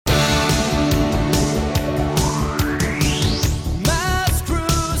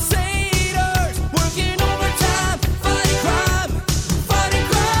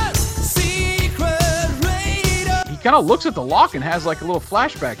kind of looks at the lock and has like a little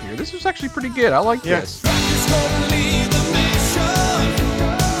flashback here. This is actually pretty good. I like this.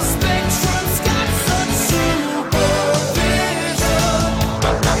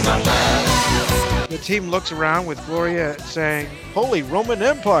 The team looks around with Gloria saying, "Holy Roman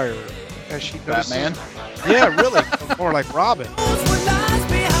Empire," as she notices. Batman? Yeah, really. More like Robin.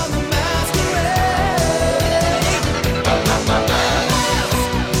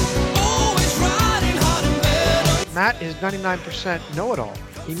 Matt is 99% know-it-all.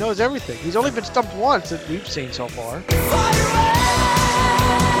 He knows everything. He's only been stumped once that we've seen so far.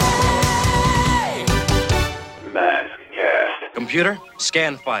 Mask Cast. Computer,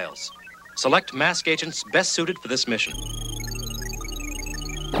 scan files. Select mask agents best suited for this mission.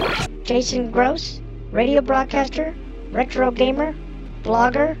 Jason Gross, radio broadcaster, retro gamer,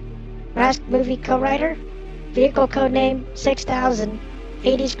 blogger, masked movie co-writer, vehicle codename 6000,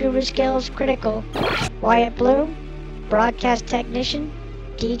 80s guru skills critical, Wyatt Bloom, broadcast technician,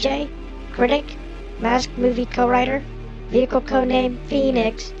 DJ, critic, masked movie co-writer, vehicle codename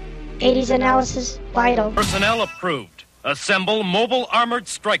Phoenix, 80s analysis vital. Personnel approved. Assemble Mobile Armored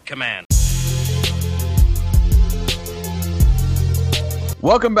Strike Command.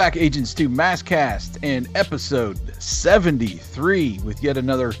 Welcome back, agents, to Maskcast and episode 73 with yet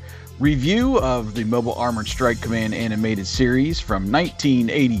another review of the Mobile Armored Strike Command animated series from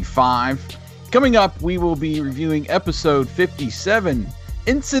 1985. Coming up, we will be reviewing episode 57,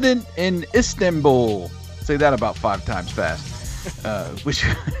 Incident in Istanbul. Say that about 5 times fast. Which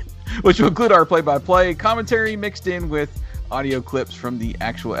will include our play-by-play commentary mixed in with audio clips from the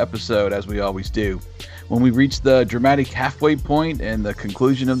actual episode, as we always do. When we reach the dramatic halfway point and the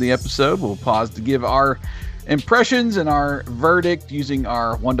conclusion of the episode, we'll pause to give our impressions and our verdict using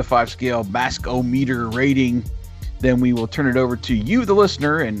our 1 to 5 scale Mask-O-Meter rating. Then we will turn it over to you, the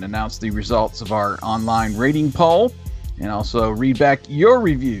listener, and announce the results of our online rating poll, and also read back your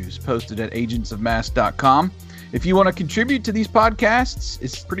reviews posted at agentsofmask.com. If you want to contribute to these podcasts,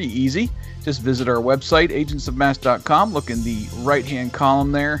 it's pretty easy. Just visit our website, agentsofmask.com. Look in the right-hand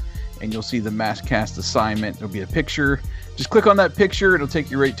column there, and you'll see the Maskcast assignment. There'll be a picture. Just click on that picture. It'll take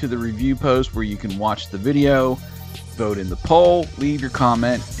you right to the review post where you can watch the video, vote in the poll, leave your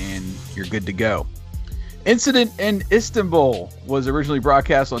comment, and you're good to go. Incident in Istanbul was originally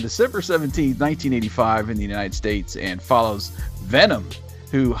broadcast on December 17, 1985 in the United States and follows Venom,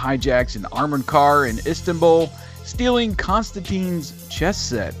 who hijacks an armored car in Istanbul, stealing Constantine's chess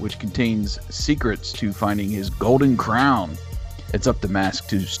set, which contains secrets to finding his golden crown. It's up to Mask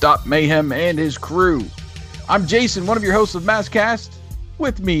to stop Mayhem and his crew. I'm Jason, one of your hosts of Maskcast.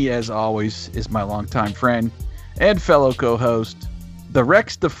 With me, as always, is my longtime friend and fellow co-host, the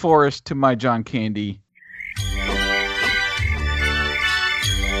Rex DeForest to my John Candy.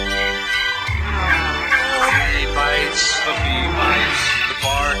 The bee bites, the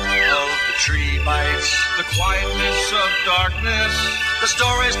bark of the tree bites, the quietness of darkness, the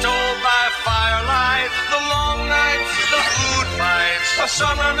stories told by firelight, the long nights, the food fights, a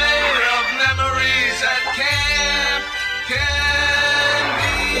summer made of memories at Camp Candy.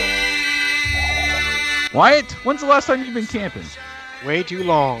 Wyatt, when's the last time you've been camping? Way too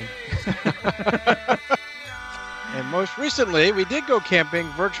long. And most recently, we did go camping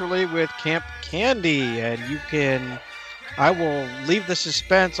virtually with Camp Candy, and I will leave the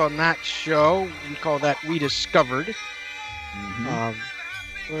suspense on that show. We call that Rediscovered.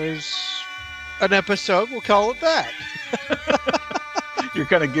 Was an episode, we'll call it that. You're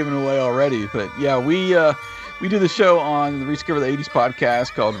kind of giving away already, but yeah, we do the show on the Rediscover the 80s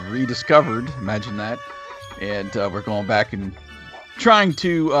podcast called Rediscovered. Imagine that. And we're going back and trying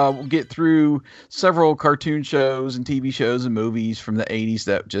to get through several cartoon shows and TV shows and movies from the 80s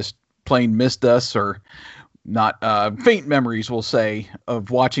that just plain missed us, or not faint memories, we'll say, of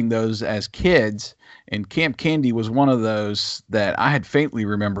watching those as kids. And Camp Candy was one of those that I had faintly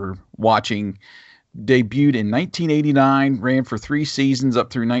remember watching. Debuted in 1989, ran for 3 seasons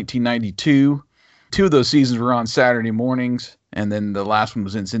up through 1992. 2 of those seasons were on Saturday mornings, and then the last one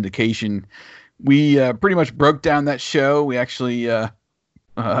was in syndication. We pretty much broke down that show. We actually, I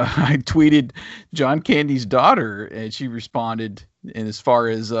tweeted John Candy's daughter, and she responded, and as far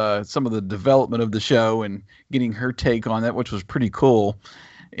as some of the development of the show and getting her take on that, which was pretty cool.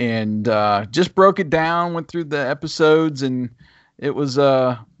 And just broke it down, went through the episodes, and it was,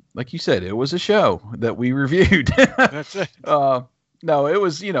 like you said, it was a show that we reviewed. That's it. No, it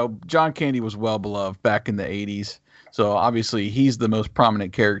was, John Candy was well beloved back in the 80s. So obviously he's the most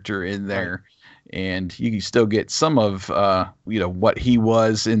prominent character in there. Right. And you can still get some of, what he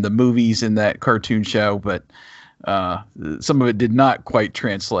was in the movies in that cartoon show, but some of it did not quite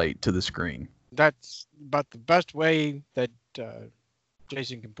translate to the screen. That's about the best way that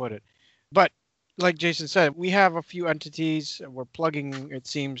Jason can put it. But like Jason said, we have a few entities we're plugging, it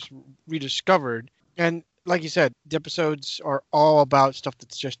seems, rediscovered. And like you said, the episodes are all about stuff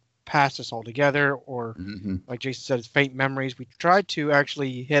that's just past us altogether, or like Jason said, it's faint memories. We tried to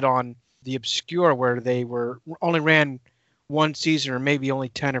actually hit on the obscure, where they were only ran one season or maybe only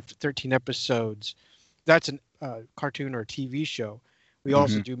 10 or 13 episodes. That's a cartoon or a TV show. We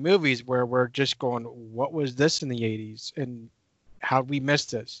also do movies where we're just going, what was this in the 80s and how we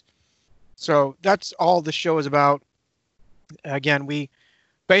missed this? So that's all the show is about. Again, we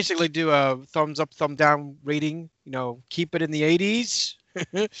basically do a thumbs up, thumb down rating, keep it in the 80s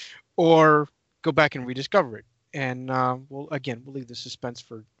or go back and rediscover it. And we'll leave the suspense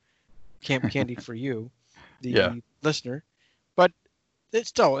for Camp Candy for you, the listener. But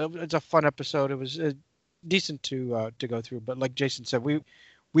it's a fun episode. It was decent to go through. But like Jason said,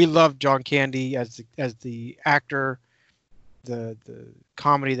 we love John Candy as the actor, the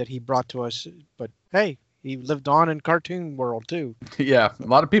comedy that he brought to us. But hey, he lived on in cartoon world too. Yeah, a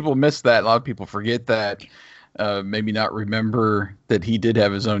lot of people miss that. A lot of people forget that. Maybe not remember that he did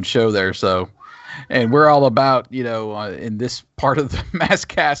have his own show there. So, and we're all about, in this part of the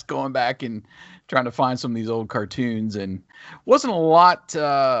Maskcast, going back and trying to find some of these old cartoons. And wasn't a lot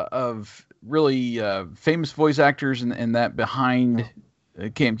of really famous voice actors and that behind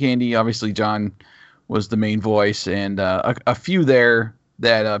Camp Candy. Obviously, John was the main voice, and a few there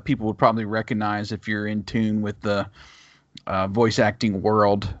that people would probably recognize if you're in tune with the voice acting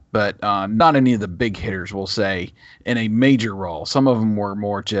world, but not any of the big hitters, we'll say, in a major role. Some of them were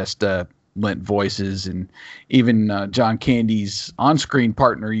more just lent voices, and even John Candy's on-screen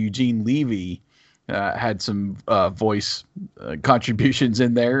partner, Eugene Levy, had some voice contributions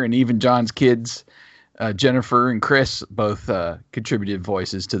in there, and even John's kids, Jennifer and Chris, both contributed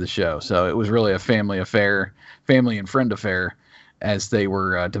voices to the show. So it was really a family and friend affair as they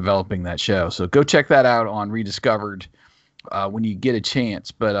were developing that show. So go check that out on Rediscovered when you get a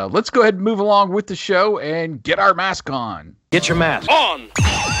chance. But let's go ahead and move along with the show and get our mask on. Get your mask on!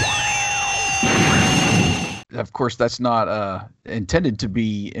 Of course, that's not intended to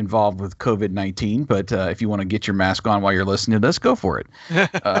be involved with COVID-19, but if you want to get your mask on while you're listening to this, go for it.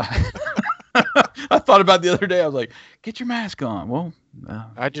 I thought about the other day. I was like, "Get your mask on." Well,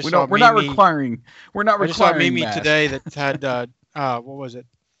 we're not requiring. I just saw Mimi masks today that had what was it?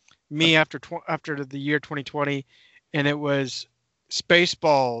 Me after the year 2020, and it was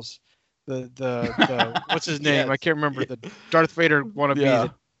Spaceballs. The what's his name? Yes. I can't remember. The Darth Vader wannabe. Yeah.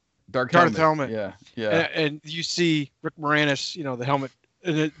 Darth helmet. Yeah. And you see Rick Moranis, the helmet.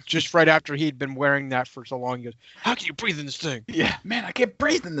 And just right after he'd been wearing that for so long, he goes, "How can you breathe in this thing?" Yeah, man, I can't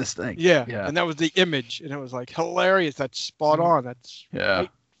breathe in this thing. Yeah. And that was the image, and it was like hilarious. That's spot on. That's right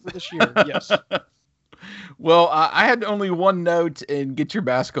for this year. Yes. Well, I had only one note in Get Your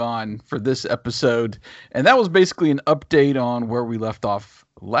Mask On for this episode, and that was basically an update on where we left off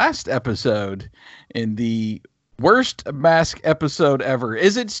last episode in the worst mask episode ever.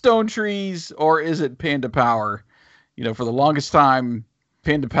 Is it Stone Trees or is it Panda Power? For the longest time,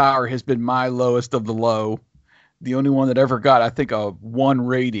 Panda Power has been my lowest of the low. The only one that ever got, I think, a 1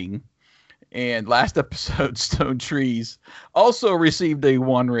 rating. And last episode, Stone Trees also received a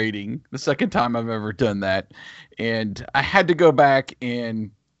 1 rating. The second time I've ever done that. And I had to go back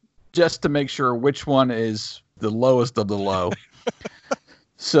and just to make sure which one is the lowest of the low.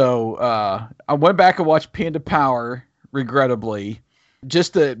 So I went back and watched Panda Power, regrettably.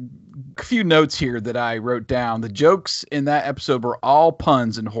 Just a few notes here that I wrote down. The jokes in that episode were all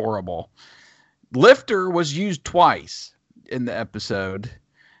puns and horrible. Lifter was used twice in the episode.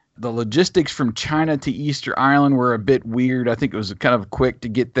 The logistics from China to Easter Island were a bit weird. I think it was kind of quick to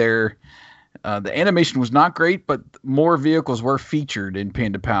get there. The animation was not great, but more vehicles were featured in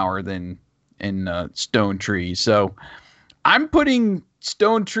Panda Power than in Stone Trees. So I'm putting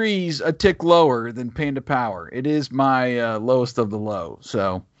Stone Trees a tick lower than Panda Power. It is my lowest of the low.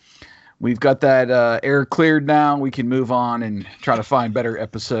 So we've got that air cleared now. We can move on and try to find better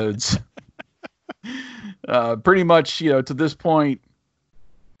episodes. Pretty much, to this point,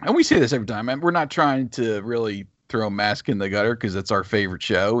 and we say this every time, we're not trying to really throw Mask in the gutter because it's our favorite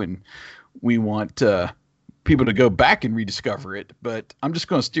show and we want people to go back and rediscover it. But I'm just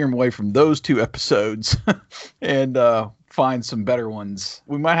going to steer them away from those 2 episodes and find some better ones.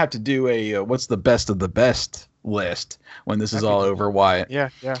 We might have to do a what's the best of the best list when this is all over, Wyatt. Yeah.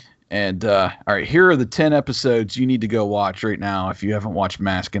 And all right, here are the 10 episodes you need to go watch right now if you haven't watched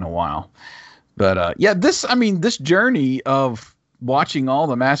Mask in a while. But this journey of watching all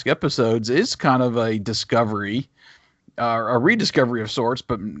the Mask episodes is kind of a discovery. a rediscovery of sorts,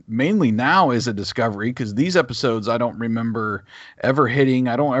 but mainly now is a discovery because these episodes I don't remember ever hitting.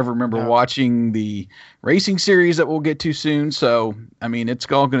 I don't ever remember watching the racing series that we'll get to soon. So, I mean, it's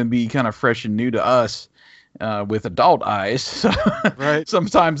all going to be kind of fresh and new to us with adult eyes. So Right.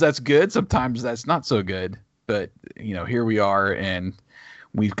 sometimes that's good. Sometimes that's not so good. But, you know, here we are, and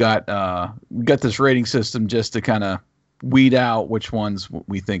we've got this rating system just to kind of weed out which ones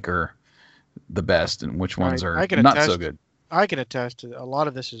we think are the best and which ones are not so good. I can attest to a lot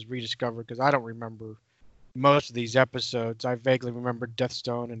of this is rediscovered because I don't remember most of these episodes. I vaguely remember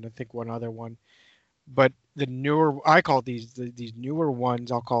Deathstone and I think one other one, but the newer, I call these newer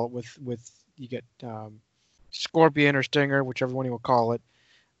ones. I'll call it with you get Scorpion or Stinger, whichever one you will call it.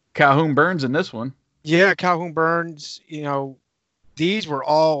 Calhoun Burns in this one. Yeah, Calhoun Burns. You know, these were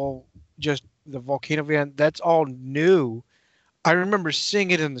all just the Volcano Van. That's all new. I remember seeing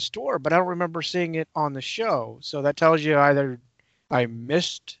it in the store, but I don't remember seeing it on the show. So that tells you either I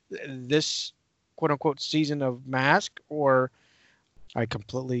missed this quote unquote season of Mask or I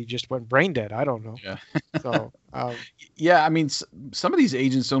completely just went brain dead. I don't know. Yeah. So, yeah, I mean, some of these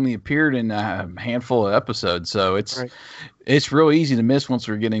agents only appeared in a handful of episodes. So it's real easy to miss once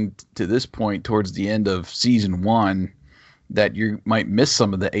we're getting to this point towards the end of season 1 that you might miss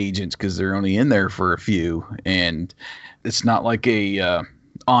some of the agents because they're only in there for a few. And it's not like a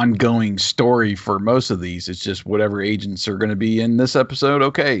ongoing story for most of these. It's just whatever agents are going to be in this episode.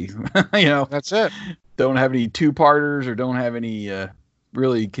 Okay. You know, that's it. Don't have any 2-parters or don't have any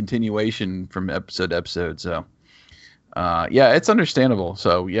really continuation from episode to episode. So, yeah, it's understandable.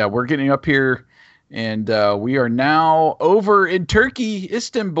 So, yeah, we're getting up here and we are now over in Turkey,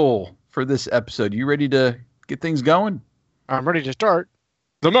 Istanbul for this episode. You ready to get things going? I'm ready to start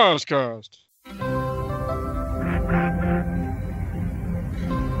the Maskcast.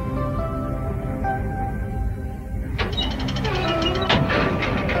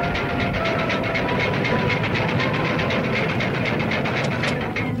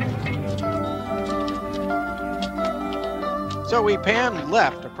 So we pan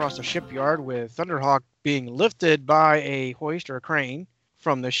left across the shipyard with Thunderhawk being lifted by a hoist or a crane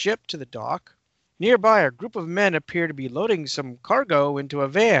from the ship to the dock. Nearby, a group of men appear to be loading some cargo into a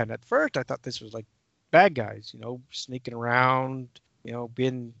van. At first, I thought this was like bad guys, you know, sneaking around, you know,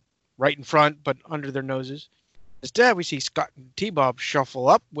 being right in front but under their noses. Instead, we see Scott and T-Bob shuffle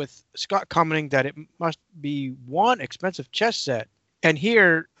up, with Scott commenting that it must be one expensive chess set. And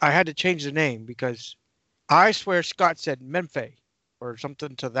here, I had to change the name because I swear Scott said Memphis or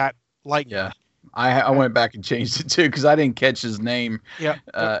something to that likeness. Yeah. I went back and changed it too because I didn't catch his name. Yeah.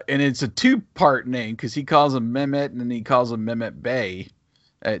 And it's a 2-part name because he calls him Mehmet and then he calls him Mehmet Bey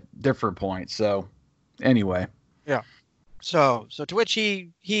at different points. So anyway. Yeah. So to which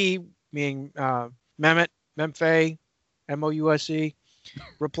he meaning Mehmet, Memphis, M-O-U-S-E,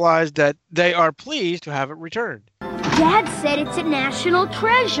 replies that they are pleased to have it returned. Dad said it's a national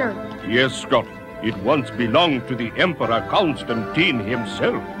treasure. Yes, Scott. It once belonged to the Emperor Constantine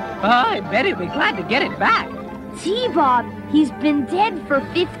himself. I bet he'll be glad to get it back. T-Bob, he's been dead for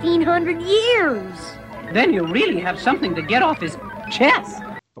 1,500 years. Then you'll really have something to get off his chest.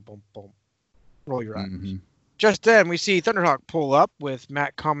 Boom, boom, boom. Roll your eyes. Mm-hmm. Just then, we see Thunderhawk pull up with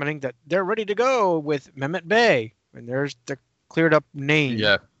Matt commenting that they're ready to go with Mehmet Bey. And there's the cleared up name.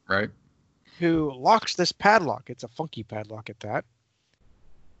 Yeah, right. Who locks this padlock. It's a funky padlock at that.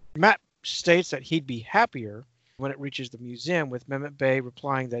 Matt states that he'd be happier when it reaches the museum, with Mehmet Bey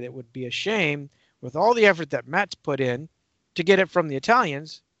replying that it would be a shame with all the effort that Matt's put in to get it from the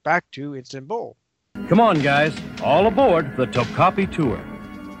Italians back to Istanbul. Come on, guys. All aboard the Topkapi tour.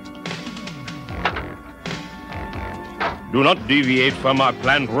 Do not deviate from our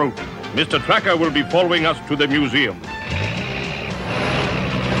planned route. Mr. Tracker will be following us to the museum.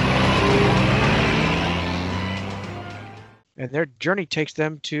 And their journey takes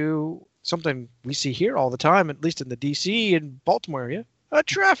them to something we see here all the time, at least in the D.C. and Baltimore area, a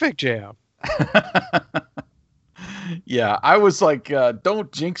traffic jam. Yeah, I was like,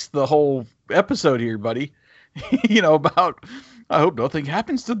 don't jinx the whole episode here, buddy. You know, about, I hope nothing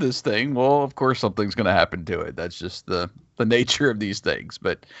happens to this thing. Well, of course, something's going to happen to it. That's just the nature of these things.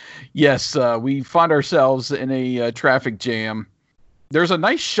 But yes, we find ourselves in a traffic jam. There's a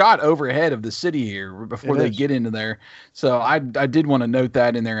nice shot overhead of the city here before they get into there. So I did want to note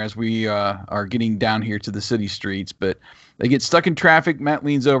that in there as we are getting down here to the city streets. But they get stuck in traffic. Matt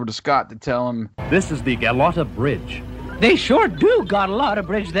leans over to Scott to tell him, "This is the Galata Bridge. They sure do got a lot of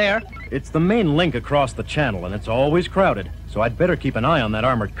bridge there. It's the main link across the channel, and it's always crowded. So I'd better keep an eye on that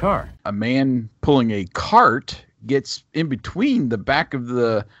armored car." A man pulling a cart gets in between the back of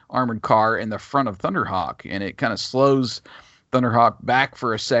the armored car and the front of Thunderhawk, and it kind of slows Thunderhawk back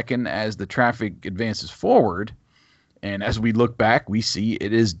for a second as the traffic advances forward. And as we look back, we see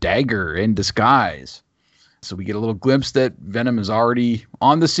it is Dagger in disguise. So we get a little glimpse that Venom is already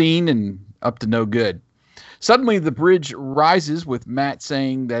on the scene and up to no good. Suddenly, the bridge rises with Matt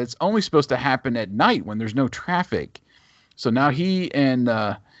saying that it's only supposed to happen at night when there's no traffic. So now he and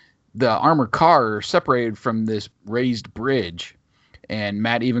the armored car are separated from this raised bridge. And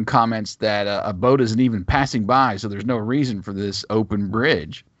Matt even comments that a boat isn't even passing by, so there's no reason for this open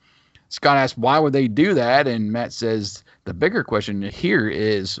bridge. Scott asks, why would they do that? And Matt says, the bigger question here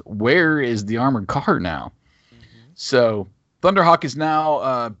is, where is the armored car now? Mm-hmm. So Thunderhawk is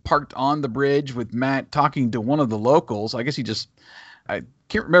now parked on the bridge with Matt talking to one of the locals. I guess I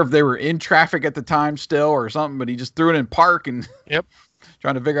can't remember if they were in traffic at the time still or something, but he just threw it in park and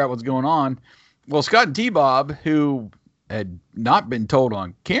trying to figure out what's going on. Well, Scott and T-Bob, who had not been told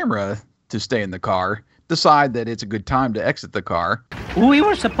on camera to stay in the car, decide that it's a good time to exit the car. We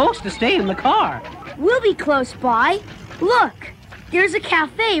were supposed to stay in the car. We'll be close by. Look, there's a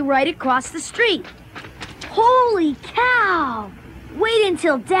cafe right across the street. Holy cow! Wait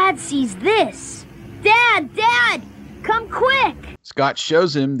until Dad sees this. Dad, come quick! Scott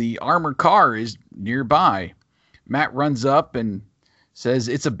shows him the armored car is nearby. Matt runs up and says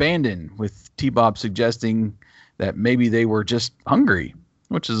it's abandoned, with T-Bob suggesting that maybe they were just hungry,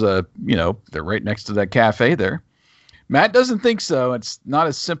 which is they're right next to that cafe there. Matt doesn't think so. It's not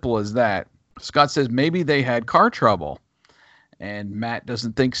as simple as that. Scott says maybe they had car trouble, and Matt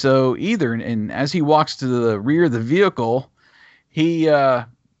doesn't think so either. And as he walks to the rear of the vehicle, he kind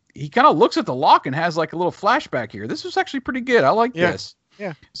of looks at the lock and has like a little flashback here. This was actually pretty good. I like this.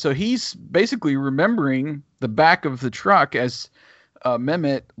 Yeah. So he's basically remembering the back of the truck as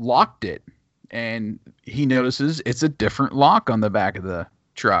Mehmet locked it, and he notices it's a different lock on the back of the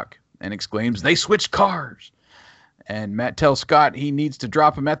truck and exclaims, "They switched cars." And Matt tells Scott he needs to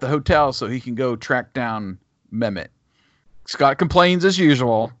drop him at the hotel so he can go track down Mehmet. Scott complains as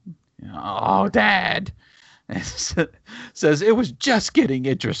usual. "Oh, Dad," and says it was just getting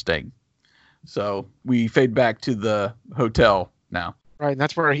interesting. So we fade back to the hotel now. Right, and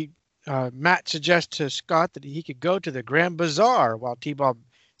that's where Matt suggests to Scott that he could go to the Grand Bazaar, while T-Bob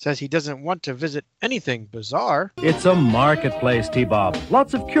says he doesn't want to visit anything bizarre. It's a marketplace, T-Bob.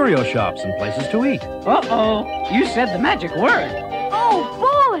 Lots of curio shops and places to eat. Uh-oh, you said the magic word. Oh,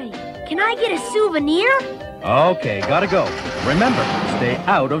 boy! Can I get a souvenir? Okay, gotta go. Remember, stay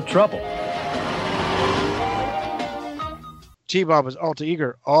out of trouble. T-Bob is all too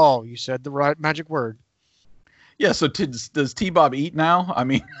eager. Oh, you said the right magic word. Yeah, so does T-Bob eat now? I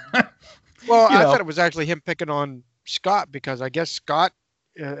mean... Well, I thought it was actually him picking on Scott, because I guess Scott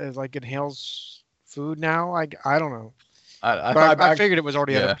inhales food now. I don't know. I figured it was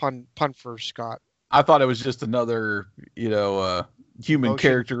already a pun for Scott. I thought it was just another, human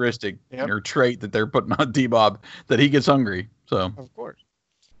characteristic or trait that they're putting on T-Bob, that he gets hungry. So of course.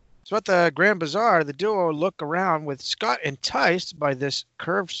 So at the Grand Bazaar, the duo look around with Scott enticed by this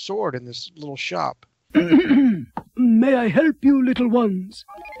curved sword in this little shop. May I help you, little ones?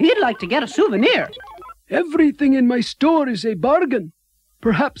 He'd like to get a souvenir. Everything in my store is a bargain.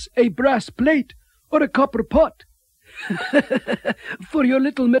 Perhaps a brass plate or a copper pot. For your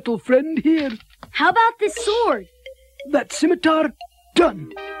little metal friend here. How about this sword? That scimitar,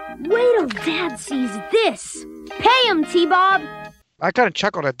 done. Wait till Dad sees this. Pay him, T-Bob. I kind of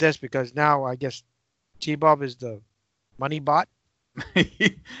chuckled at this because now I guess T-Bob is the money bot.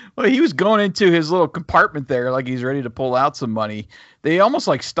 Well, he was going into his little compartment there like he's ready to pull out some money. They almost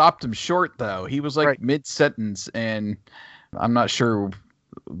stopped him short, though. He was mid-sentence, and I'm not sure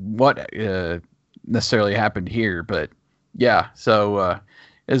what necessarily happened here. But yeah, so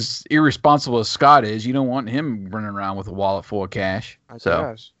as irresponsible as Scott is, you don't want him running around with a wallet full of cash.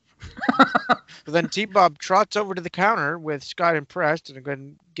 But then T-Bob trots over to the counter with Scott impressed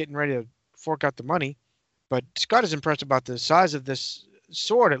and getting ready to fork out the money. But Scott is impressed about the size of this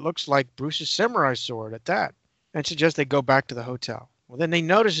sword. It looks like Bruce's samurai sword at that, and suggests they go back to the hotel. Well, then they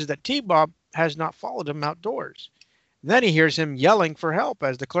notices that T-Bob has not followed him outdoors. And then he hears him yelling for help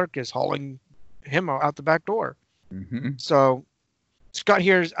as the clerk is hauling him out the back door. Mm-hmm. So Scott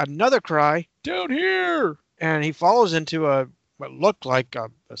hears another cry, "Down here!" And he follows into what looked like a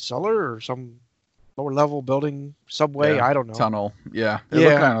cellar or some lower level building, subway, I don't know. Tunnel. Yeah. It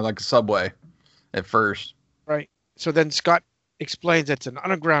looked kind of like a subway at first. Right. So then Scott explains it's an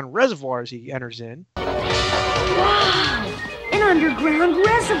underground reservoir as he enters in. Wow! An underground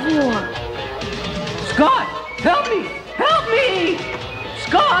reservoir! Scott, help me! Help me!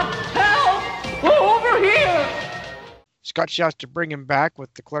 Scott, help! Oh, over here! Scott shouts to bring him back,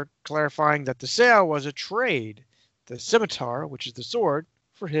 with the clerk clarifying that the sale was a trade. The scimitar, which is the sword,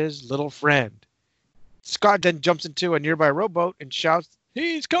 for his little friend. Scott then jumps into a nearby rowboat and shouts,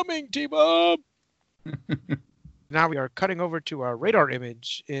 "He's coming, T-Bob!" Now we are cutting over to our radar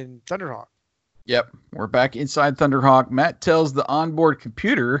image in Thunderhawk. Yep, we're back inside Thunderhawk. Matt tells the onboard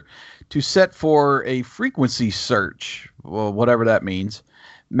computer to set for a frequency search, well, whatever that means.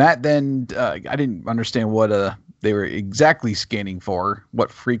 Matt then, I didn't understand what they were exactly scanning for,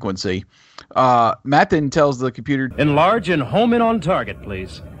 what frequency. Matt then tells the computer, enlarge and home in on target,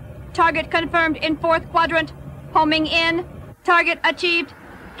 please. Target confirmed in 4th quadrant. Homing in. Target achieved.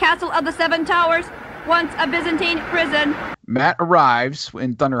 Castle of the Seven Towers. Once a Byzantine prison. Matt arrives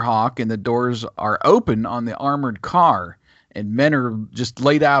in Thunderhawk, and the doors are open on the armored car, and men are just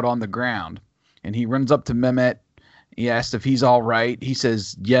laid out on the ground. And he runs up to Mehmet. He asks if he's all right. He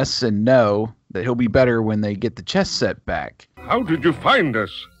says yes and no, that he'll be better when they get the chest set back. How did you find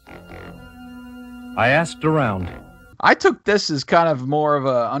us? I asked around. I took this as kind of more of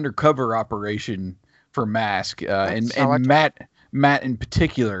a undercover operation for Mask, and Matt in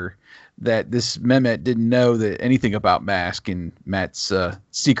particular, that this Mehmet didn't know that anything about Mask and Matt's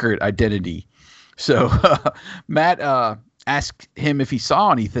secret identity. So Matt asked him if he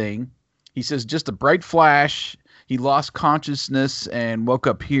saw anything. He says just a bright flash. He lost consciousness and woke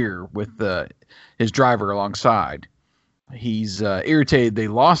up here with his driver alongside. He's irritated they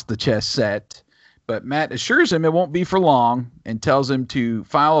lost the chest set, but Matt assures him it won't be for long and tells him to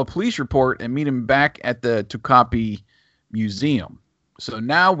file a police report and meet him back at the Tokapi Museum. So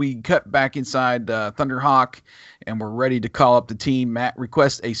now we cut back inside Thunderhawk, and we're ready to call up the team. Matt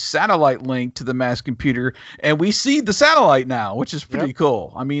requests a satellite link to the Mask computer, and we see the satellite now, which is pretty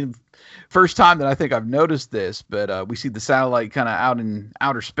cool. I mean, first time that I think I've noticed this, but we see the satellite kind of out in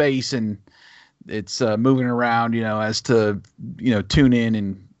outer space, and it's moving around, as to, tune in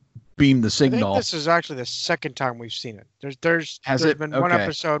and beam the signal. I think this is actually the second time we've seen it. There's been one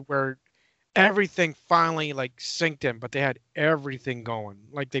episode where everything finally synced in, but they had everything going.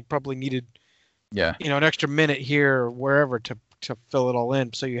 They probably needed, an extra minute here or wherever to fill it all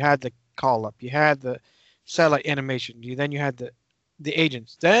in. So you had the call up, you had the satellite animation, then you had the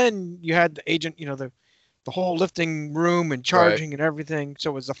agents, then you had the agent, the whole lifting room and charging and everything.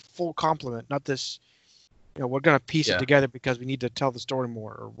 So it was a full complement, not this, we're going to piece it together because we need to tell the story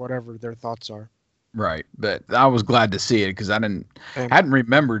more or whatever their thoughts are. Right, but I was glad to see it because I hadn't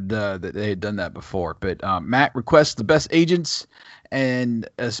remembered that they had done that before. But Matt requests the best agents and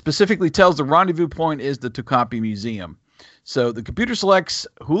specifically tells the rendezvous point is the Tokapi Museum. So the computer selects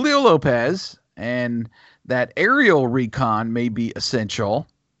Julio Lopez, and that aerial recon may be essential.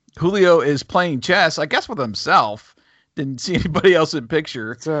 Julio is playing chess, I guess, with himself. Didn't see anybody else in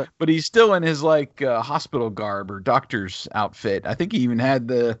picture, but he's still in his hospital garb or doctor's outfit. I think he even had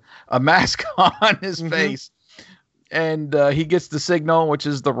a mask on his face, and he gets the signal, which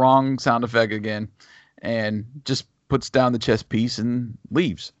is the wrong sound effect again, and just puts down the chess piece and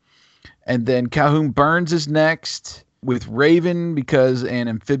leaves. And then Calhoun Burns is next with Raven because an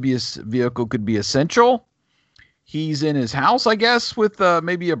amphibious vehicle could be essential. He's in his house, I guess, with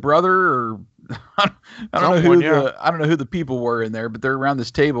maybe a brother or I don't know who the people were in there, but they're around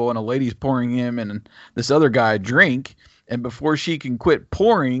this table and a lady's pouring him and this other guy a drink. And before she can quit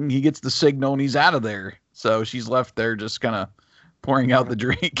pouring, he gets the signal and he's out of there. So she's left there just kind of pouring out the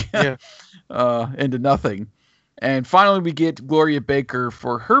drink into nothing. And finally, we get Gloria Baker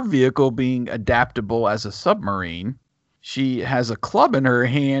for her vehicle being adaptable as a submarine. She has a club in her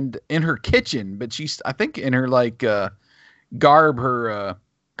hand in her kitchen, but she's, I think, in her garb, her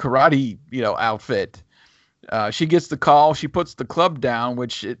karate, outfit. She gets the call. She puts the club down,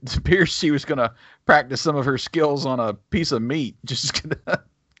 which it appears she was going to practice some of her skills on a piece of meat. Just going to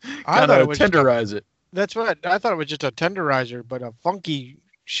kind of tenderize it. That's what I thought. It was just a tenderizer, but a funky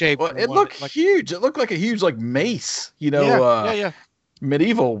shape. Well, it looked huge. It looked like a huge mace,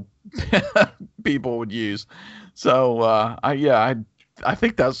 medieval people would use. So I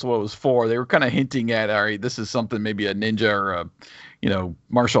think that's what it was for. They were kind of hinting at, all right, this is something maybe a ninja or a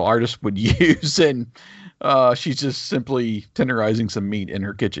martial artist would use, and she's just simply tenderizing some meat in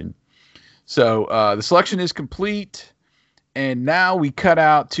her kitchen. So the selection is complete, and now we cut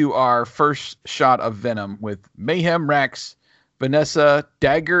out to our first shot of Venom with Mayhem, Rex, Vanessa,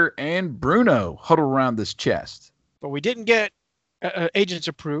 Dagger, and Bruno huddled around this chest. But we didn't get agents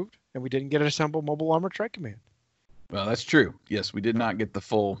approved, and we didn't get an assembled mobile armored strike command. Well, that's true. Yes, we did not get the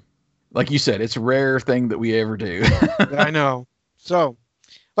full, like you said, it's a rare thing that we ever do. I know. So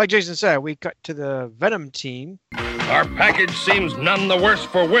Like Jason said, we cut to the Venom team. Our package seems none the worse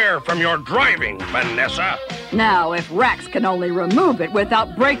for wear from your driving, Vanessa. Now, if Rax can only remove it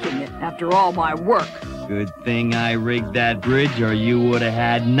without breaking it after all my work. Good thing I rigged that bridge or you would have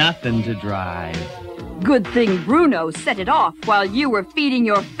had nothing to drive. Good thing Bruno set it off while you were feeding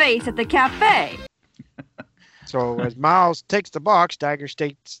your face at the cafe. So as Miles takes the box, Dagger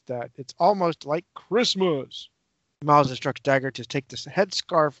states that it's almost like Christmas. Miles instructs Dagger to take the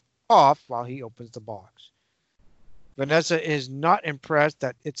headscarf off while he opens the box. Vanessa is not impressed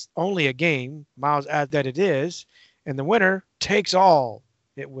that it's only a game. Miles adds that it is, and the winner takes all.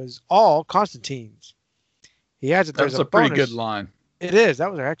 It was all Constantine's. He adds that there's a bonus. Pretty good line. It is. That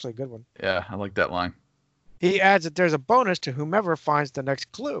was actually a good one. Yeah, I like that line. He adds that there's a bonus to whomever finds the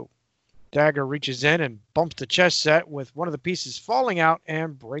next clue. Dagger reaches in and bumps the chess set with one of the pieces falling out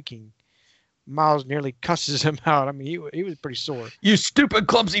and breaking. Miles nearly cusses him out. I mean, he was pretty sore. You stupid,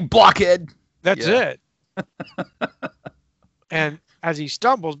 clumsy blockhead. That's it. And as he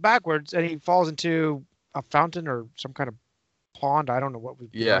stumbles backwards and he falls into a fountain or some kind of pond, I don't know what was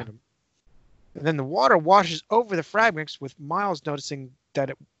behind him. And then the water washes over the fragments, with Miles noticing that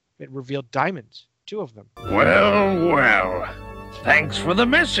it revealed diamonds, 2 of them. Well, well. Thanks for the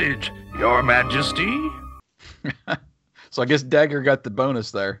message, Your Majesty. So I guess Dagger got the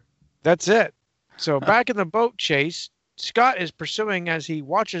bonus there. That's it. So back in the boat chase, Scott is pursuing as he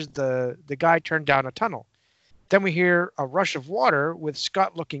watches the guy turn down a tunnel. Then we hear a rush of water with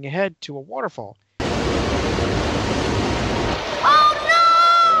Scott looking ahead to a waterfall. Oh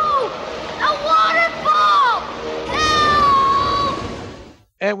no! A waterfall! Help!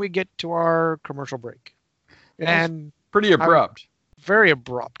 And we get to our commercial break. And pretty abrupt. Very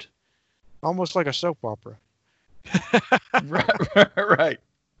abrupt. Almost like a soap opera. Right.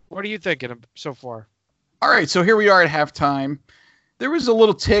 What are you thinking of so far? All right, so here we are at halftime. There was a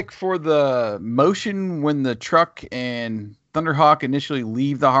little tick for the motion when the truck and Thunderhawk initially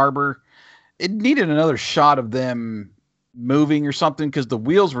leave the harbor. It needed another shot of them moving or something because the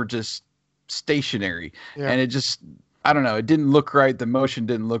wheels were just stationary. Yeah. And it just, I don't know, it didn't look right. The motion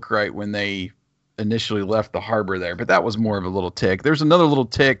didn't look right when they initially left the harbor there. But that was more of a little tick. There's another little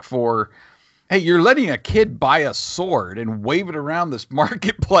tick for, hey, you're letting a kid buy a sword and wave it around this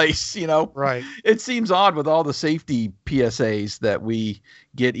marketplace, you know? Right. It seems odd with all the safety PSAs that we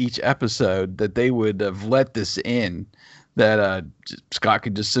get each episode that they would have let this in, that Scott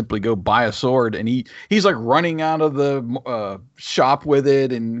could just simply go buy a sword, and he's like running out of the shop with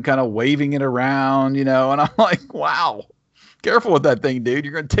it and kind of waving it around, you know? And I'm like, wow, careful with that thing, dude.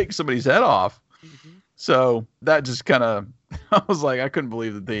 You're going to take somebody's head off. Mm-hmm. So that just kind of, I was like, I couldn't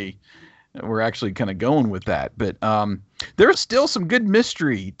believe that we're actually kind of going with that. But there's still some good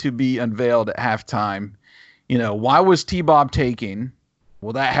mystery to be unveiled at halftime. You know, why was T-Bob taken?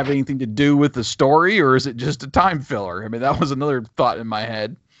 Will that have anything to do with the story, or is it just a time filler? I mean, that was another thought in my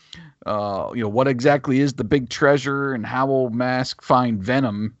head. You know, what exactly is the big treasure, and how will Mask find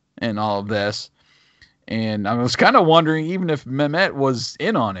Venom and all of this? And I was kind of wondering even if Mehmet was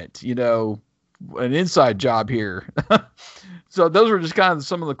in on it, you know, an inside job here. So those were just kind of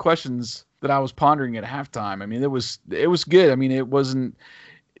some of the questions that I was pondering at halftime. I mean, it was good. I mean, it was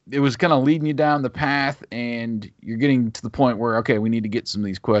kind of leading you down the path, and you're getting to the point where, okay, we need to get some of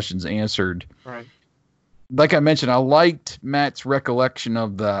these questions answered. Right. Like I mentioned, I liked Matt's recollection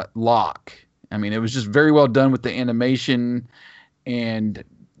of the lock. I mean, it was just very well done with the animation, and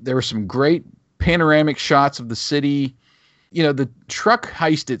there were some great panoramic shots of the city. You know, the truck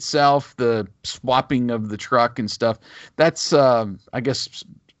heist itself, the swapping of the truck and stuff, that's, I guess,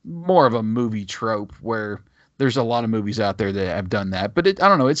 more of a movie trope where there's a lot of movies out there that have done that. But I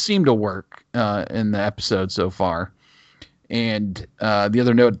don't know, it seemed to work in the episode so far. And the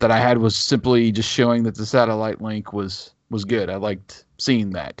other note that I had was simply just showing that the satellite link was good. I liked seeing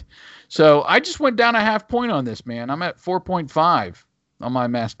that. So I just went down a half point on this, man. I'm at 4.5 on my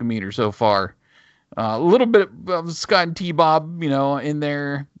Mask-O-Meter so far. A little bit of Scott and T-Bob, you know, in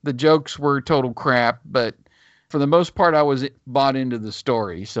there. The jokes were total crap, but for the most part, I was bought into the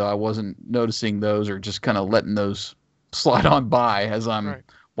story, so I wasn't noticing those or just kind of letting those slide on by as I'm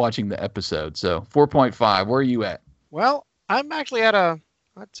watching the episode. So 4.5, where are you at? Well, I'm actually at I'd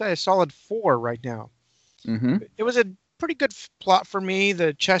say a solid 4 right now. Mm-hmm. It was a pretty good plot for me,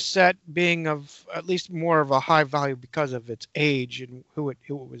 the chess set being of at least more of a high value because of its age and who it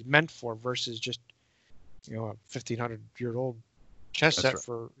was meant for versus just, you know, a 1,500-year-old chess set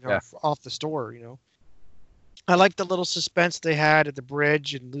for, you know, off the store, you know. I like the little suspense they had at the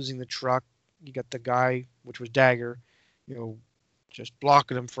bridge and losing the truck. You got the guy, which was Dagger, you know, just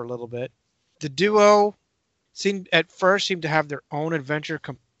blocking him for a little bit. The duo seemed to have their own adventure,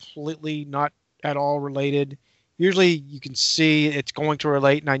 completely not at all related. Usually you can see it's going to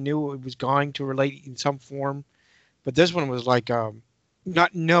relate, and I knew it was going to relate in some form. But this one was like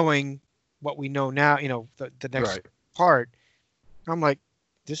not knowing what we know now, the next part. I'm like,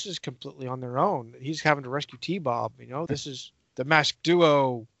 this is completely on their own. He's having to rescue T-Bob, This is the masked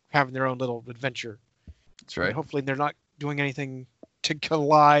duo having their own little adventure. That's right. And hopefully they're not doing anything to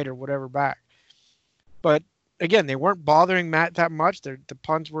collide or whatever back. But again, they weren't bothering Matt that much. The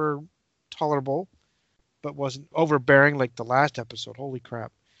puns were tolerable, but wasn't overbearing like the last episode. Holy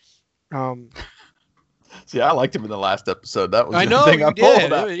crap. See, I liked him in the last episode. That was I the know thing you I pulled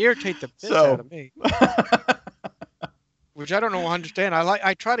did. out. It would irritate the piss out of me. Which I don't know. Understand.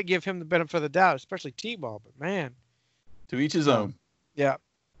 I try to give him the benefit of the doubt, especially T-Bob. But man, to each his own. Yeah,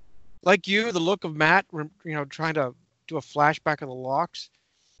 like you, the look of Matt, trying to do a flashback of the locks.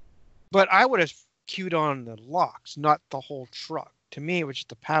 But I would have cued on the locks, not the whole truck. To me, it was just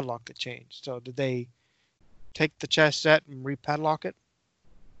the padlock that changed. So did they take the chest set and repadlock it?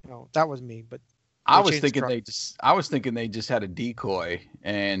 No, that was me. But I was thinking they just had a decoy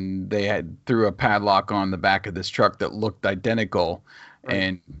and they threw a padlock on the back of this truck that looked identical,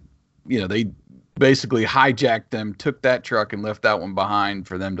 and they basically hijacked them, took that truck and left that one behind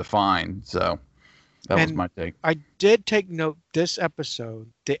for them to find. So that was my take. I did take note this episode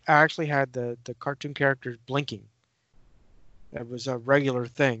they actually had the cartoon characters blinking. That was a regular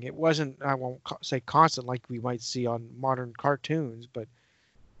thing. It wasn't, I won't say constant like we might see on modern cartoons, but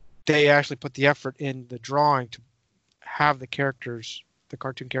they actually put the effort in the drawing to have the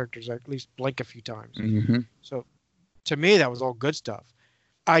cartoon characters at least blink a few times. Mm-hmm. So to me, that was all good stuff.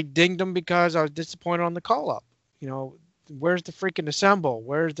 I dinged them because I was disappointed on the call up. Where's the freaking assemble?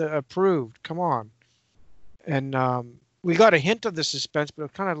 Where's the approved? Come on. And we got a hint of the suspense, but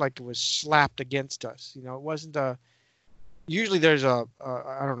it kind of like it was slapped against us. It wasn't usually there's a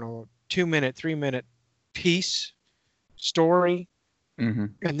 2-minute, 3-minute piece story. Mm-hmm.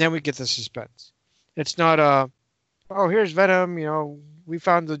 And then we get the suspense. It's not here's Venom, we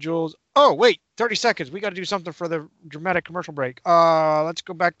found the jewels. Oh, wait, 30 seconds. We got to do something for the dramatic commercial break. Let's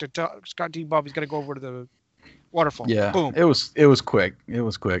go back to Scott T-Bob. He's got to go over to the waterfall. Yeah, boom. It was quick. It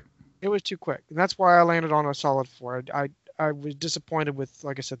was quick. It was too quick. And that's why I landed on a solid 4. I was disappointed with,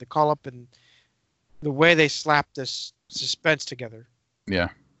 like I said, the call-up and the way they slapped this suspense together. Yeah.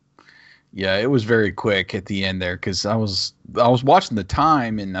 Yeah, it was very quick at the end there because I was watching the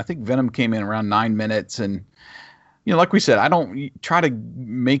time, and I think Venom came in around 9 minutes, and like we said, I don't try to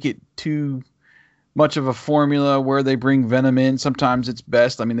make it too much of a formula where they bring Venom in. Sometimes it's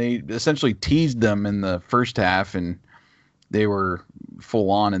best. I mean, they essentially teased them in the first half, and they were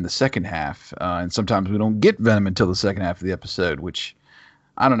full on in the second half. And sometimes we don't get Venom until the second half of the episode, which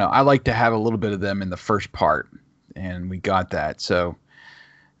I don't know. I like to have a little bit of them in the first part, and we got that. So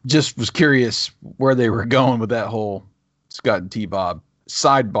just was curious where they were going with that whole Scott and T-Bob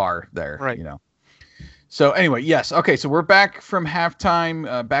sidebar there. Right. So anyway, yes. Okay, so we're back from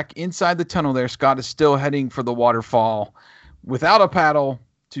halftime, back inside the tunnel there. Scott is still heading for the waterfall without a paddle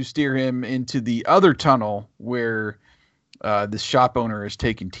to steer him into the other tunnel where the shop owner is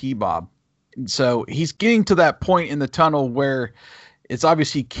taking T-Bob. And so he's getting to that point in the tunnel where it's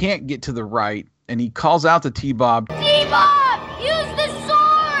obvious he can't get to the right, and he calls out to T-Bob. T-Bob, use the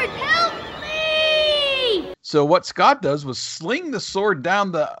sword! Help me! So what Scott does was sling the sword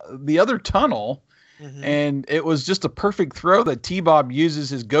down the other tunnel. Mm-hmm. And it was just a perfect throw that T-Bob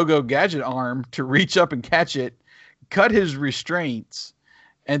uses his Go-Go Gadget arm to reach up and catch it, cut his restraints,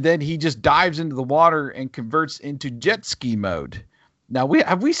 and then he just dives into the water and converts into jet ski mode. Now,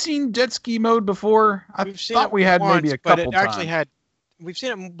 have we seen jet ski mode before? I thought we had maybe a couple times. We've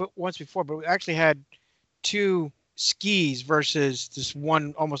seen it once before, but we actually had 2 skis versus this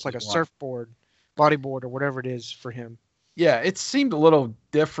one almost like a surfboard, bodyboard, or whatever it is for him. Yeah, it seemed a little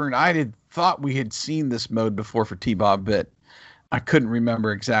different. I thought we had seen this mode before for T-Bob, but I couldn't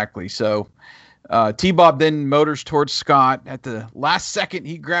remember exactly. So T-Bob then motors towards Scott. At the last second,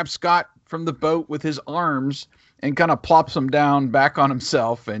 he grabs Scott from the boat with his arms and kind of plops him down back on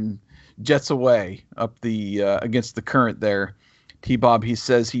himself and jets away up the against the current there. T-Bob, he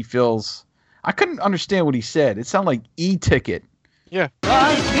says he feels... I couldn't understand what he said. It sounded like e-ticket. Yeah.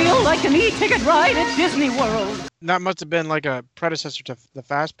 I feel like an e-ticket ride at Disney World. That must have been like a predecessor to the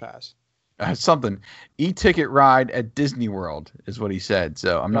Fast Pass. Something. E-ticket ride at Disney World is what he said.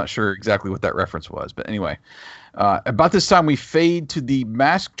 So I'm not sure exactly what that reference was. But anyway, about this time we fade to the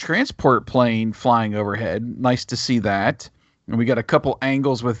masked transport plane flying overhead. Nice to see that. And we got a couple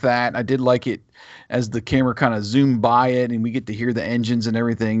angles with that. I did like it as the camera kind of zoomed by it and we get to hear the engines and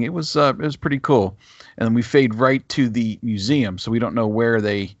everything. It was pretty cool. And then we fade right to the museum, so we don't know where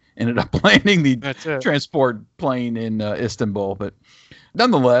they ended up landing the transport plane in Istanbul. But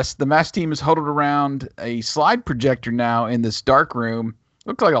nonetheless, the MASK team is huddled around a slide projector now in this dark room.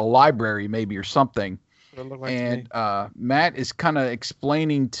 Looked like a library maybe or something. And Matt is kind of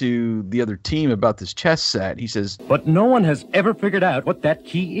explaining to the other team about this chess set. He says, but no one has ever figured out what that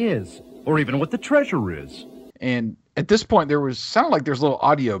key is, or even what the treasure is. And at this point, sounded like there's a little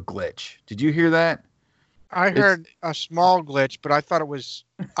audio glitch. Did you hear that? I heard a small glitch, but I thought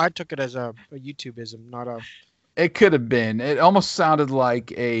I took it as a YouTubeism, not a... It could have been. It almost sounded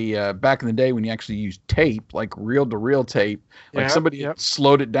like a back in the day when you actually used tape, like reel-to-reel tape. Like somebody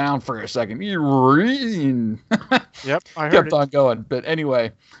slowed it down for a second. Yep, I heard kept on going. But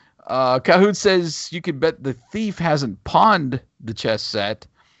anyway, Calhoun says you could bet the thief hasn't pawned the chess set.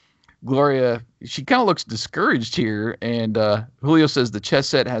 Gloria, she kind of looks discouraged here. And Julio says the chess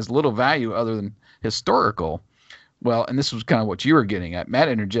set has little value other than historical. Well, and this was kind of what you were getting at. Matt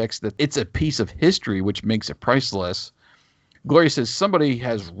interjects that it's a piece of history, which makes it priceless. Gloria says somebody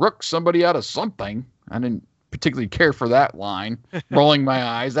has rooked somebody out of something. I didn't particularly care for that line. Rolling my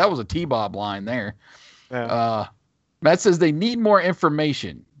eyes. That was a T-Bob line there. Yeah. Matt says they need more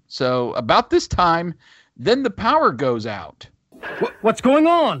information. So about this time, then the power goes out. What's going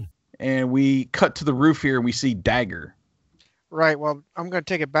on? And we cut to the roof here and we see Dagger. Right. Well, I'm going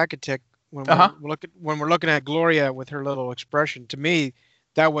to take it back a tick. When we're looking at Gloria with her little expression, to me,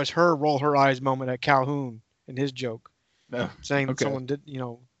 that was her roll her eyes moment at Calhoun and his joke, saying that someone did,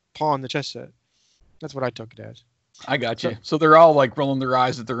 pawn the chess set. That's what I took it as. I got you. So they're all like rolling their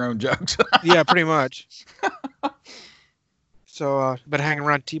eyes at their own jokes. Yeah, pretty much. So, been hanging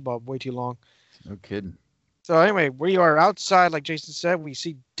around T-Bob way too long. No kidding. So anyway, we are outside, like Jason said. We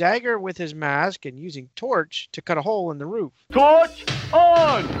see Dagger with his mask and using torch to cut a hole in the roof. Torch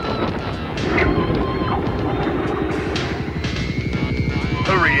on!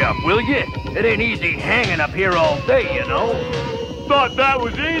 Hurry up, will you? It ain't easy hanging up here all day, you know. Thought that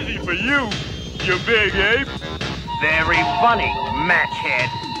was easy for you, you big ape. Very funny, matchhead.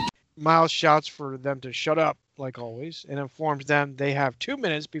 Miles shouts for them to shut up, like always, and informs them they have 2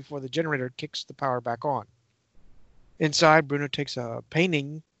 minutes before the generator kicks the power back on. Inside, Bruno takes a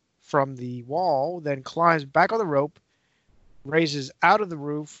painting from the wall, then climbs back on the rope, raises out of the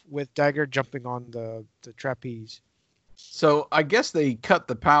roof with Dagger jumping on the trapeze. So I guess they cut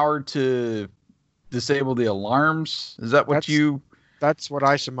the power to disable the alarms. Is that what That's what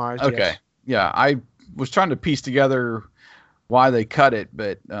I surmised. Okay. Yes. Yeah, I was trying to piece together why they cut it,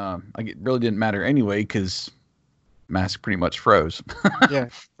 but it really didn't matter anyway because Mask pretty much froze. Yeah,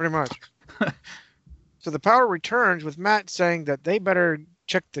 pretty much. So the power returns with Matt saying that they better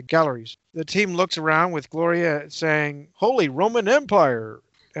check the galleries. The team looks around with Gloria saying, "Holy Roman Empire,"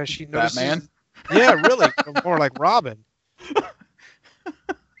 as she notices. Batman? Yeah, really. More like Robin.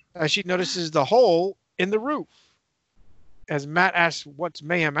 As she notices the hole in the roof. As Matt asks what's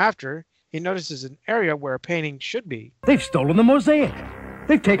mayhem after, he notices an area where a painting should be. They've stolen the mosaic.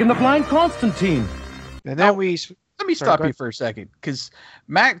 They've taken the blind Constantine. And then let me stop you for a second, because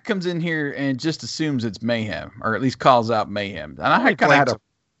Matt comes in here and just assumes it's mayhem, or at least calls out mayhem. And I kind of had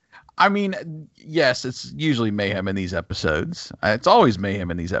I mean, yes, it's usually mayhem in these episodes. It's always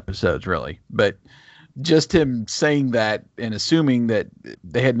mayhem in these episodes, really. But just him saying that and assuming that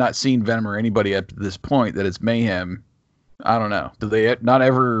they had not seen Venom or anybody up to this point, that it's mayhem, I don't know. Do they not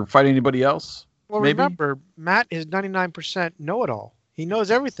ever fight anybody else? Well, maybe? Remember, Matt is 99% know-it-all. He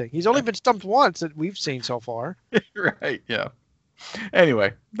knows everything. He's only been stumped once that we've seen so far. Right, yeah.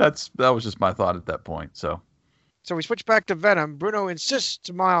 Anyway, that was just my thought at that point. So we switch back to Venom. Bruno insists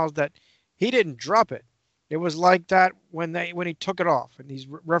to Miles that he didn't drop it. It was like that when he took it off, and he's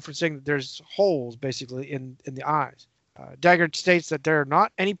referencing that there's holes basically in the eyes. Dagger states that there are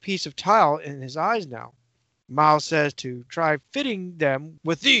not any piece of tile in his eyes now. Miles says to try fitting them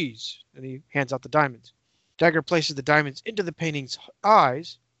with these, and he hands out the diamonds. Dagger places the diamonds into the painting's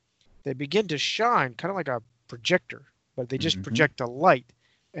eyes. They begin to shine, kind of like a projector, but they just project a light.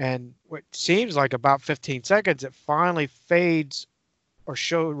 And what seems like about 15 seconds, it finally fades or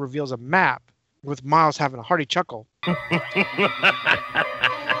reveals a map with Miles having a hearty chuckle. Now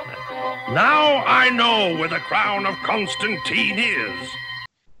I know where the crown of Constantine is.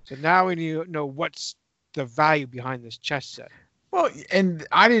 So now we need to know what's the value behind this chess set. Well, and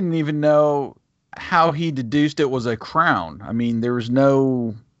I didn't even know how he deduced it was a crown. I mean, there was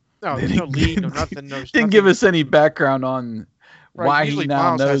no lead, no nothing. Didn't give us any background on why usually he now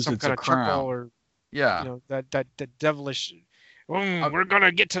Miles knows some it's kind a of crown. Or, that devilish We're going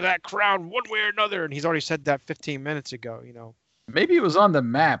to get to that crown one way or another. And he's already said that 15 minutes ago, Maybe it was on the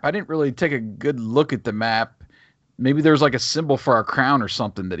map. I didn't really take a good look at the map. Maybe there's like a symbol for our crown or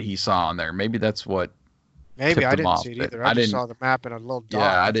something that he saw on there. Maybe that's what. Maybe I didn't see it either. I just saw the map and a little dot.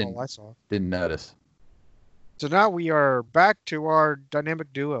 Yeah, That's all I saw. Didn't notice. So now we are back to our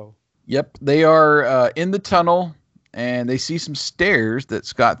dynamic duo. Yep, they are in the tunnel, and they see some stairs that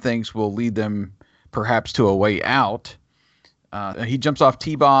Scott thinks will lead them perhaps to a way out. He jumps off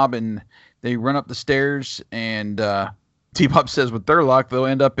T-Bob, and they run up the stairs, and T-Bob says with their luck, they'll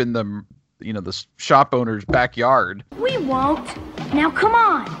end up in the shop owner's backyard. We won't. Now come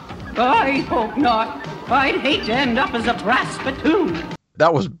on. I hope not. I'd hate to end up as a brass spittoon.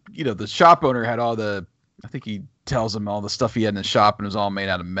 That was, the shop owner had all the, I think he tells him all the stuff he had in the shop and it was all made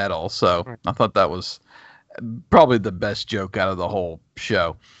out of metal. So I thought that was probably the best joke out of the whole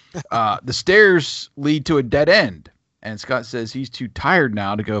show. The stairs lead to a dead end. And Scott says he's too tired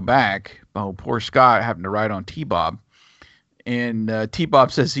now to go back. Oh, poor Scott having to ride on T-Bob. And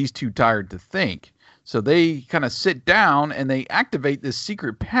T-Bob says he's too tired to think. So they kind of sit down and they activate this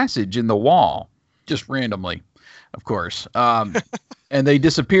secret passage in the wall, just randomly, of course. And they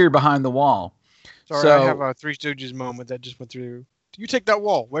disappear behind the wall. Sorry, I have a Three Stooges moment that just went through. You take that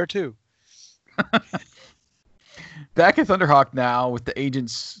wall. Where to? Back at Thunderhawk now, with the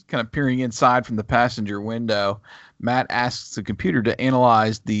agents kind of peering inside from the passenger window, Matt asks the computer to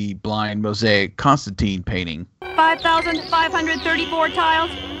analyze the blind mosaic Constantine painting. 5,534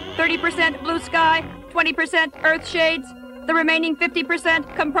 tiles, 30% blue sky, 20% earth shades. The remaining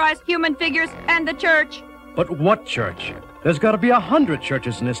 50% comprise human figures and the church. But what church? There's got to be 100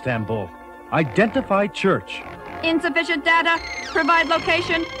 churches in Istanbul. Identify church. Insufficient data. Provide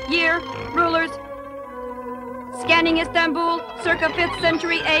location, year, rulers. Scanning Istanbul, circa 5th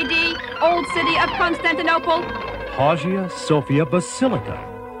century AD, old city of Constantinople. Hagia Sophia Basilica.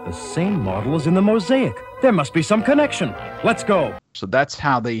 The same model as in the mosaic. There must be some connection. Let's go. So that's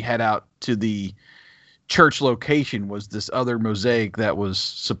how they head out to the church location, was this other mosaic that was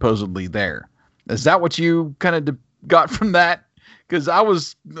supposedly there. Is that what you kind of got from that? Because I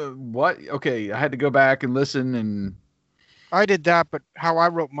was, what? Okay, I had to go back and listen. And I did that, but how I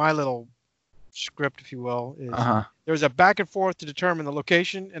wrote my little script, if you will, is there's a back and forth to determine the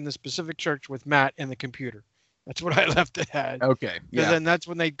location and the specific church with Matt and the computer. That's what I left it at. Okay, yeah. And then that's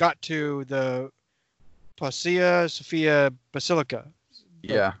when they got to the Hagia Sophia Basilica.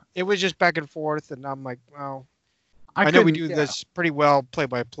 Yeah. It was just back and forth, and I'm like, well, I know we do this pretty well play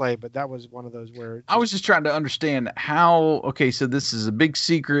by play, but that was one of those where I was just trying to understand how, okay, so this is a big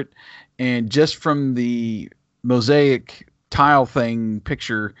secret, and just from the mosaic tile thing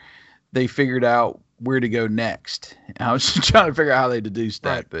picture, they figured out where to go next. I was just trying to figure out how they deduced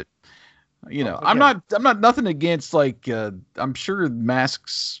that, but I'm not nothing against, like, I'm sure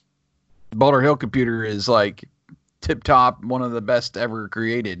Mask's Boulder Hill computer is like tip top, one of the best ever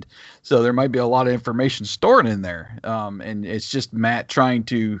created. So there might be a lot of information stored in there. And it's just Matt trying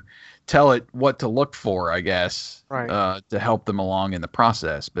to tell it what to look for, I guess, to help them along in the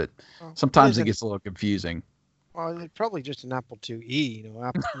process. But sometimes it gets a little confusing. Well, it's probably just an Apple IIe,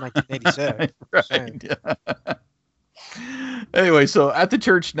 Apple 1987. Right. Anyway, so at the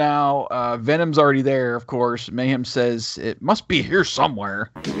church now, Venom's already there, of course. Mayhem says it must be here somewhere.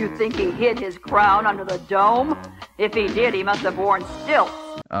 You think he hid his crown under the dome? If he did, he must have worn stilts.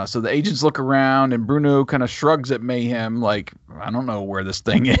 So the agents look around, and Bruno kind of shrugs at Mayhem like, I don't know where this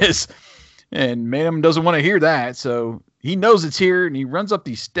thing is. And Mayhem doesn't want to hear that, so he knows it's here, and he runs up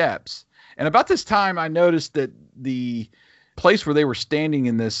these steps. And about this time, I noticed that the place where they were standing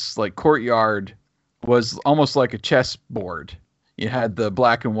in this like courtyard was almost like a chessboard. You had the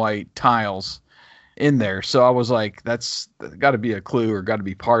black and white tiles in there. So I was like, that's got to be a clue or got to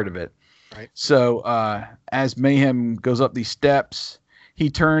be part of it. Right. So as Mayhem goes up these steps, he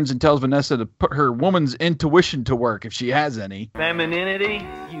turns and tells Vanessa to put her woman's intuition to work if she has any. Femininity?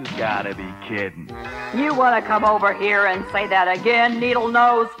 You gotta be kidding. You want to come over here and say that again, Needle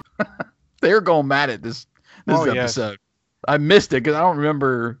Nose? They're going mad at this episode. Yes. I missed it because I don't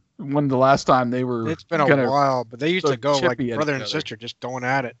remember when the last time they were. It's been a while, but they used to go like brother and sister, just going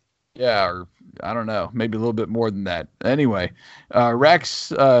at it. Yeah, or I don't know, maybe a little bit more than that. Anyway,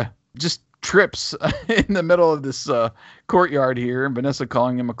 Rex just trips in the middle of this courtyard here, and Vanessa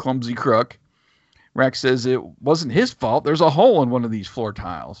calling him a clumsy crook. Rex says it wasn't his fault. There's a hole in one of these floor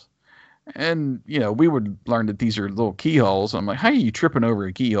tiles. And, we would learn that these are little keyholes. I'm like, how are you tripping over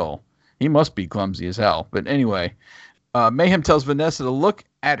a keyhole? He must be clumsy as hell. But anyway, Mayhem tells Vanessa to look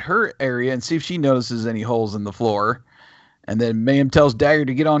at her area and see if she notices any holes in the floor. And then Mayhem tells Dagger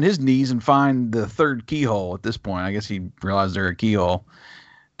to get on his knees and find the third keyhole at this point. I guess he realized they're a keyhole.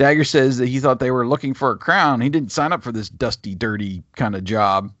 Dagger says that he thought they were looking for a crown. He didn't sign up for this dusty, dirty kind of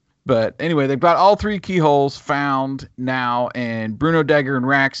job. But anyway, they've got all 3 keyholes found now, and Bruno, Dagger, and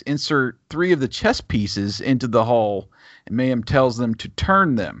Rax insert 3 of the chess pieces into the hole, and Mayhem tells them to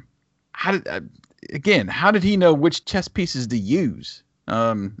turn them. How did he know which chess pieces to use?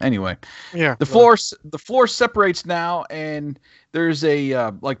 Anyway, yeah. The floor separates now, and there's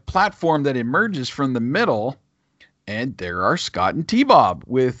a platform that emerges from the middle, and there are Scott and T-Bob,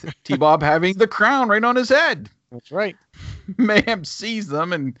 with T-Bob having the crown right on his head. That's right. Mayhem sees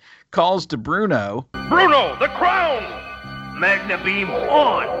them and calls to Bruno. Bruno, the crown! Magna beam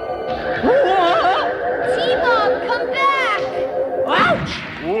on! T-Bob, come back! Ouch!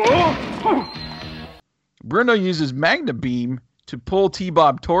 Whoa. Bruno uses Magna beam to pull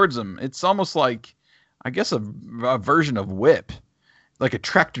T-Bob towards him. It's almost like, I guess, a version of whip, like a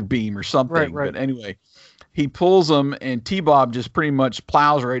tractor beam or something. Right. But anyway, he pulls him, and T-Bob just pretty much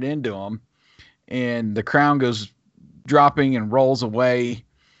plows right into him, and the crown goes dropping and rolls away,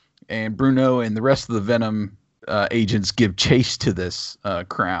 and Bruno and the rest of the Venom agents give chase to this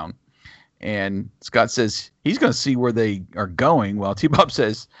crown. And Scott says he's going to see where they are going, while T-Bob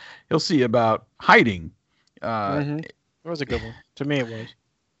says he'll see about hiding. That was a good one. To me, it was.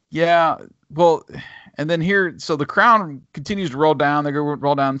 Yeah, well, and then here, so the crown continues to roll down. They go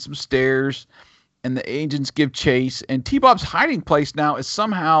roll down some stairs, and the agents give chase. And T-Bob's hiding place now is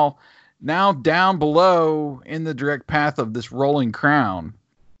somehow now down below in the direct path of this rolling crown.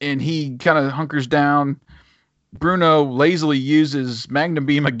 And he kind of hunkers down. Bruno lazily uses Magnum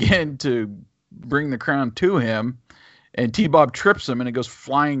Beam again to bring the crown to him. And T-Bob trips him, and it goes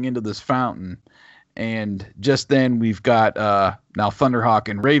flying into this fountain. And just then we've got now Thunderhawk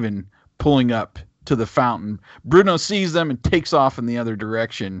and Raven pulling up to the fountain. Bruno sees them and takes off in the other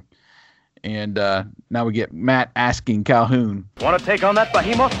direction. And now we get Matt asking Calhoun, Want to take on that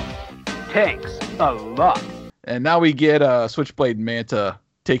behemoth? Thanks a lot. And now we get Switchblade and Manta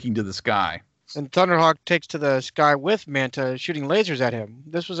taking to the sky. And Thunderhawk takes to the sky with Manta, shooting lasers at him.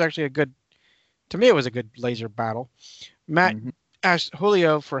 This was actually to me, it was a good laser battle. Matt asked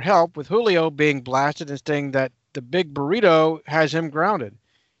Julio for help, with Julio being blasted and saying that the big burrito has him grounded.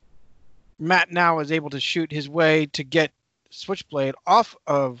 Matt now is able to shoot his way to get Switchblade off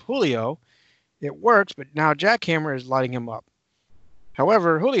of Julio. It works, but now Jackhammer is lighting him up.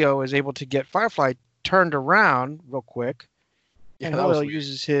 However, Julio is able to get Firefly turned around real quick, and Julio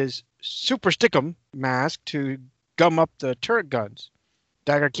uses his Super Stickum mask to gum up the turret guns.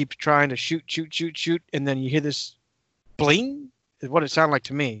 Dagger keeps trying to shoot, and then you hear this bling, is what it sounded like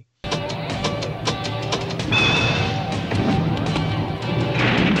to me.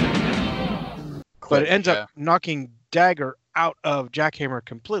 But it ends up knocking Dagger out of Jackhammer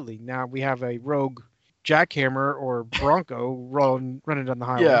completely. Now we have a rogue Jackhammer or Bronco running down the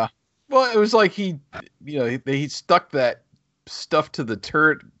highway. Yeah. Well, it was like he stuck that stuff to the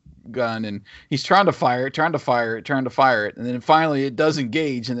turret gun, and he's trying to fire it, and then finally it does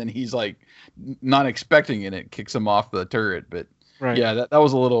engage, and then he's like not expecting it. It kicks him off the turret. But yeah, that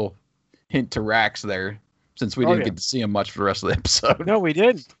was a little hint to Rax there, since we didn't get to see him much for the rest of the episode. No, we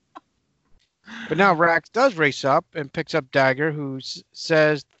didn't. But now Rax does race up and picks up Dagger, who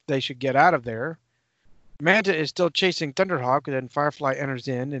says they should get out of there. Manta is still chasing Thunderhawk, and then Firefly enters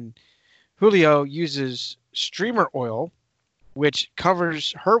in, and Julio uses streamer oil, which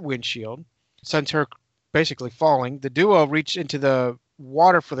covers her windshield, sends her basically falling. The duo reach into the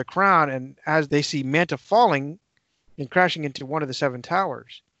water for the crown, and as they see Manta falling and crashing into one of the 7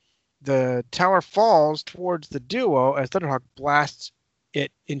 towers, the tower falls towards the duo as Thunderhawk blasts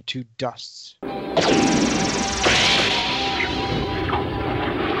it into dust.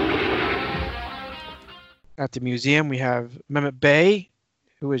 At the museum, we have Mehmet Bey,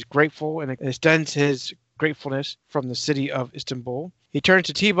 who is grateful and extends his gratefulness from the city of Istanbul. He turns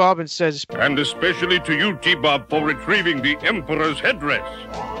to T-Bob and says, And especially to you, T-Bob, for retrieving the Emperor's headdress.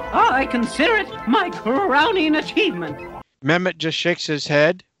 I consider it my crowning achievement. Mehmet just shakes his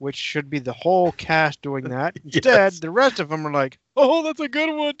head, which should be the whole cast doing that. Instead, the rest of them are like, oh, that's a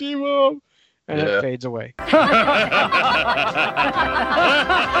good one, T-Bob. And it fades away.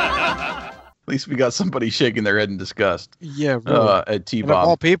 At least we got somebody shaking their head in disgust. Yeah, really. At T-Bob. And of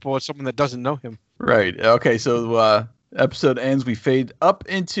all people, it's someone that doesn't know him. Right. Okay, so episode ends. We fade up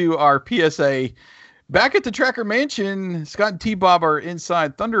into our PSA. Back at the Tracker Mansion, Scott and T-Bob are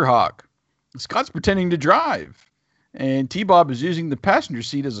inside Thunderhawk. Scott's pretending to drive, and T-Bob is using the passenger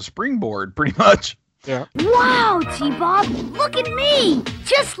seat as a springboard, pretty much. Yeah. Wow, T-Bob, look at me!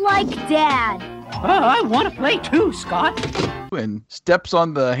 Just like Dad. I want to play too, Scott. And steps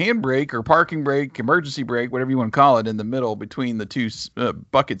on the handbrake or parking brake, emergency brake, whatever you want to call it, in the middle between the two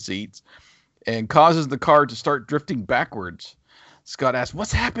bucket seats and causes the car to start drifting backwards. Scott asks,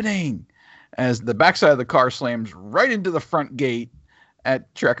 "What's happening?" As the backside of the car slams right into the front gate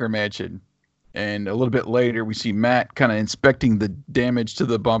at Trekker Mansion. And a little bit later, we see Matt kind of inspecting the damage to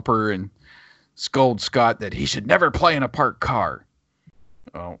the bumper and scolds Scott that he should never play in a parked car.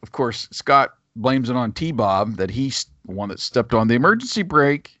 Of course, Scott blames it on T-Bob, that he's the one that stepped on the emergency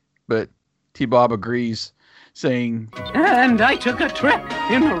brake, but T-Bob agrees, saying, "And I took a trip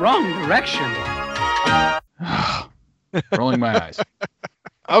in the wrong direction." Rolling my eyes.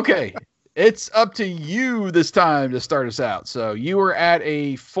 Okay, it's up to you this time to start us out. So you were at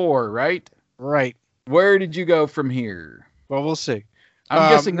a 4, right? Right. Where did you go from here? Well, we'll see. I'm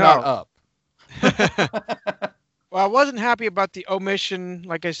guessing not up. Well, I wasn't happy about the omission,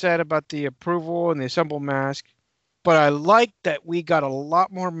 like I said, about the approval and the assemble mask. But I liked that we got a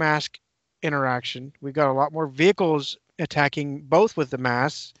lot more mask interaction. We got a lot more vehicles attacking both with the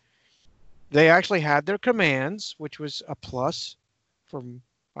masks. They actually had their commands, which was a plus from,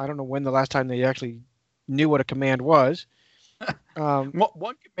 I don't know when the last time they actually knew what a command was.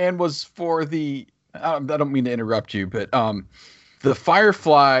 One command was for the, I don't mean to interrupt you, but the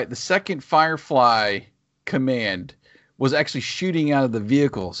Firefly, the second Firefly command was actually shooting out of the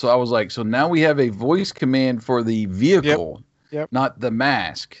vehicle. So I was like, so now we have a voice command for the vehicle, not the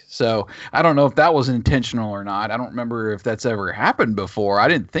mask. So I don't know if that was intentional or not. I don't remember if that's ever happened before. I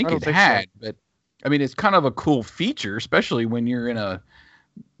didn't think it had, but I mean, it's kind of a cool feature, especially when you're in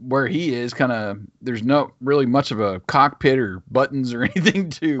where he is kind of, there's no really much of a cockpit or buttons or anything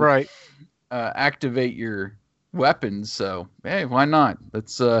to activate your weapons. So, hey, why not?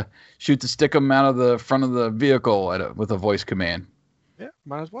 Let's shoot the stickum out of the front of the vehicle with a voice command. Yeah,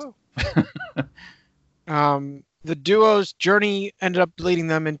 might as well. The duo's journey ended up leading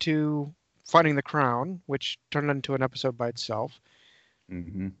them into finding the crown, which turned into an episode by itself.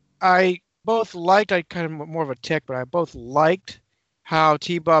 Mm-hmm. I kind of more of a tick, but I both liked how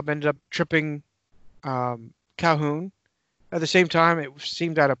T-Bob ended up tripping Calhoun. At the same time, it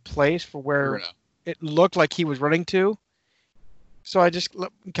seemed out of place for where it looked like he was running to. So I just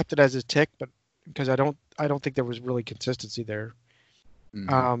kept it as a tick, but because I don't think there was really consistency there.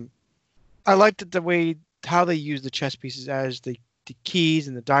 Mm-hmm. I liked it the way how they used the chess pieces as the keys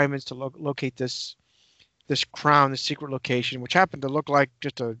and the diamonds to locate this crown, this secret location, which happened to look like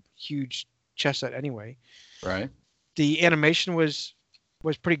just a huge chess set anyway. Right. The animation was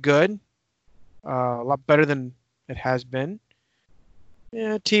pretty good, a lot better than it has been.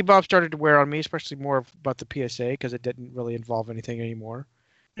 Yeah, T-Bob started to wear on me, especially more about the PSA because it didn't really involve anything anymore.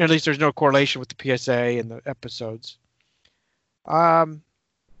 At least there's no correlation with the PSA and the episodes. I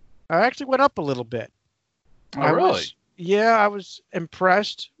actually went up a little bit. Oh, really? I was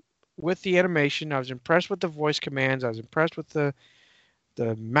impressed with the animation. I was impressed with the voice commands. I was impressed with the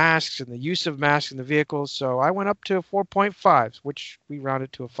masks and the use of masks in the vehicles. So I went up to a 4.5, which we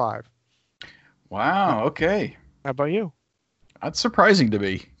rounded to a 5. Wow. Okay. How about you? That's surprising to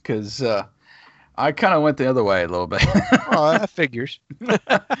me because I kind of went the other way a little bit. Well, that figures.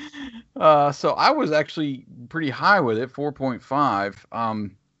 So I was actually pretty high with it,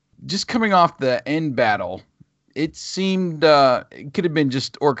 4.5. Just coming off the end battle, it seemed it could have been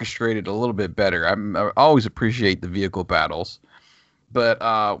just orchestrated a little bit better. I always appreciate the vehicle battles.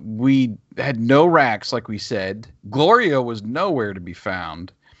 But we had no racks, like we said. Gloria was nowhere to be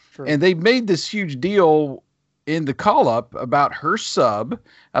found. True. And they made this huge deal in the call-up about her sub,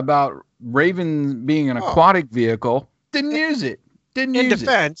 about Raven being an aquatic vehicle. Didn't use it. In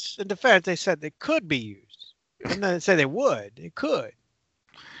defense, they said they could be used. And then they said they would. It could.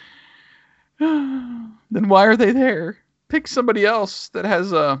 Then why are they there? Pick somebody else that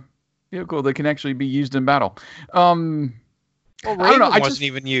has a vehicle that can actually be used in battle. Well, Raven wasn't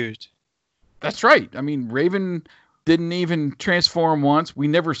even used. That's right. I mean, Raven didn't even transform once. We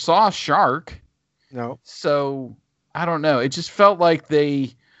never saw Shark. No. So, I don't know. It just felt like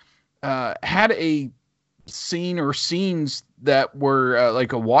they had a scene or scenes that were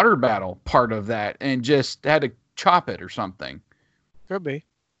like a water battle part of that and just had to chop it or something. Could be.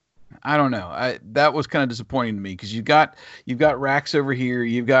 I don't know. That was kind of disappointing to me because you've got Rax over here.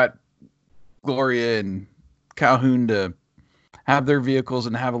 You've got Gloria and Calhoun to have their vehicles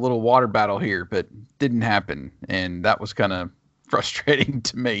and have a little water battle here, but didn't happen. And that was kind of frustrating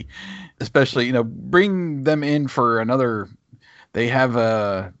to me, especially, bring them in for another, they have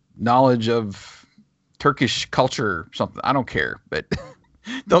a knowledge of Turkish culture or something. I don't care, but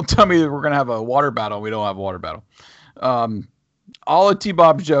don't tell me that we're going to have a water battle. We don't have a water battle. all of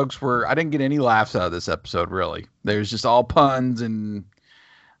T-Bob's jokes were, I didn't get any laughs out of this episode, really. There's just all puns, and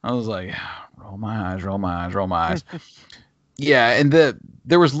I was like, roll my eyes, roll my eyes, roll my eyes. Yeah, and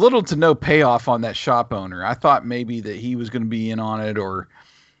there was little to no payoff on that shop owner. I thought maybe that he was going to be in on it, or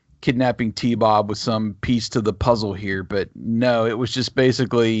kidnapping T-Bob with some piece to the puzzle here, but no, it was just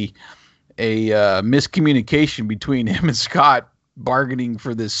basically a miscommunication between him and Scott bargaining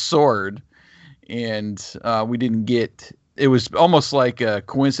for this sword, and we didn't get. It was almost like a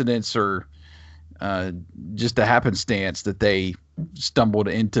coincidence or just a happenstance that they stumbled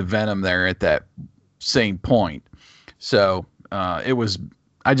into Venom there at that same point. So it was.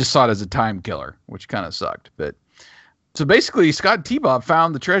 I just saw it as a time killer, which kind of sucked. But so basically, Scott and T-Bob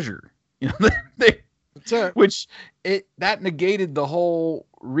found the treasure. You know, that negated the whole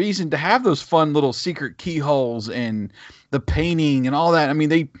reason to have those fun little secret keyholes and the painting and all that. I mean,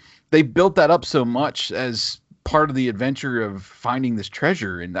 they built that up so much as part of the adventure of finding this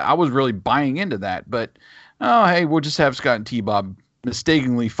treasure, and I was really buying into that. But hey, we'll just have Scott and T-Bob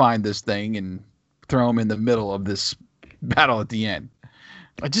mistakenly find this thing and throw them in the middle of this battle at the end.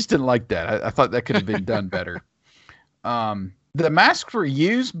 I just didn't like that. I thought that could have been done better. The masks were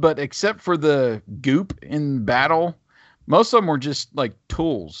used, but except for the goop in battle, most of them were just like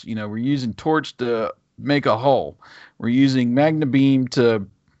tools. You know, we're using torch to make a hole. We're using Magna Beam to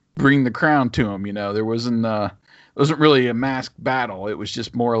bring the crown to them. You know, there wasn't really a mask battle. It was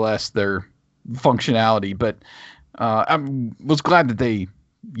just more or less their functionality. But I was glad that they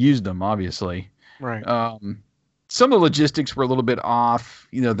used them, obviously. Right. Some of the logistics were a little bit off.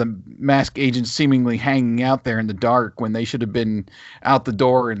 You know, the mask agents seemingly hanging out there in the dark when they should have been out the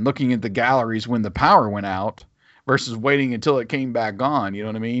door and looking at the galleries when the power went out versus waiting until it came back on. You know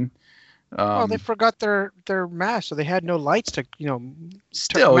what I mean? Well, they forgot their mask, so they had no lights to,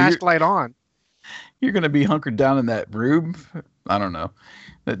 still mask light on. You're going to be hunkered down in that room? I don't know.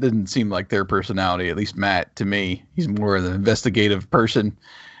 That didn't seem like their personality, at least Matt, to me. He's more of an investigative person.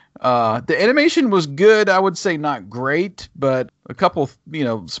 The animation was good. I would say not great, but a couple,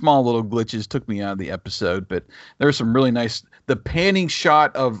 small little glitches took me out of the episode. But there was some really nice. The panning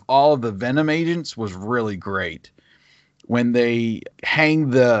shot of all of the Venom agents was really great. When they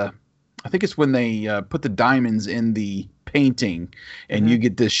hang I think it's when they put the diamonds in the painting, and you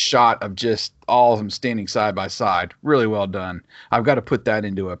get this shot of just all of them standing side by side. Really well done. I've got to put that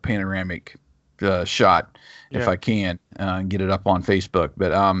into a panoramic shot if I can and get it up on Facebook.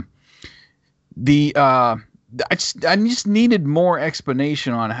 But I just needed more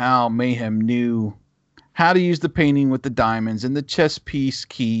explanation on how Mayhem knew how to use the painting with the diamonds and the chess piece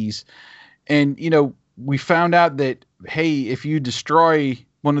keys. And, we found out that, hey, if you destroy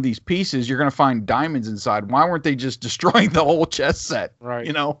one of these pieces, you're going to find diamonds inside. Why weren't they just destroying the whole chess set? Right.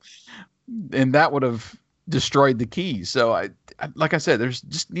 And that would have destroyed the keys. So I like I said, there's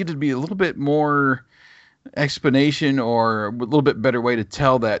just needed to be a little bit more explanation or a little bit better way to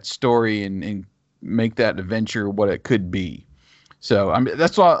tell that story and make that adventure what it could be. So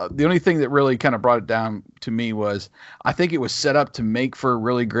that's why the only thing that really kind of brought it down to me was I think it was set up to make for a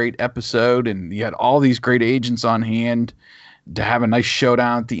really great episode, and you had all these great agents on hand to have a nice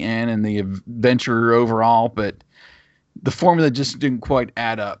showdown at the end and the adventure overall, but the formula just didn't quite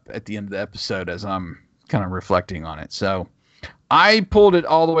add up at the end of the episode as I'm kind of reflecting on it. So I pulled it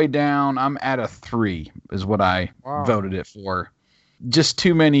all the way down. I'm at a 3 is what I voted it for. Just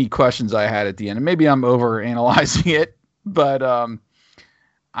too many questions I had at the end, and maybe I'm over analyzing it, but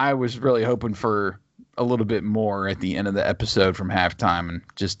I was really hoping for a little bit more at the end of the episode from halftime, and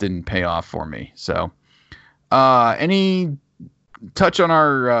just didn't pay off for me. So any touch on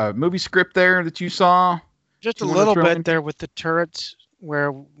our movie script there that you saw? Just a little bit there with the turrets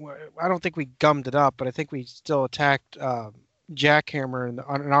where I don't think we gummed it up, but I think we still attacked Jackhammer in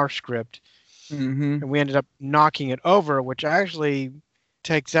our script. Mm-hmm. And we ended up knocking it over, which actually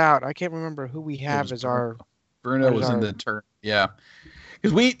takes out. I can't remember who we have as our. Bruno was in the turret. Yeah.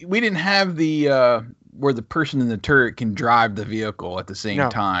 Because we didn't have the where the person in the turret can drive the vehicle at the same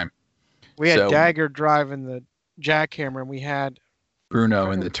time. We had Dagger driving the Jackhammer, and we had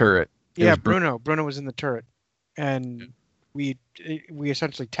Bruno in the turret. Yeah, Bruno. Bruno was in the turret, and we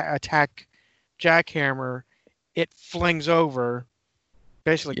essentially attack Jackhammer. It flings over,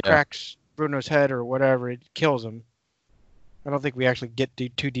 basically cracks Bruno's head or whatever. It kills him. I don't think we actually get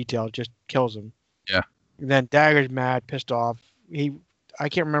too detailed. Just kills him. Yeah. And then Dagger's mad, pissed off. I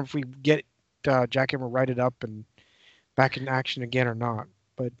can't remember if we get Jackhammer righted up and back in action again or not.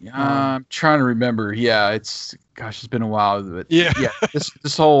 But I'm trying to remember. Yeah, it's been a while. But yeah.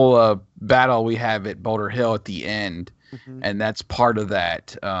 This whole battle we have at Boulder Hill at the end, and that's part of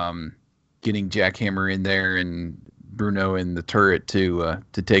that. Getting Jackhammer in there and Bruno in the turret to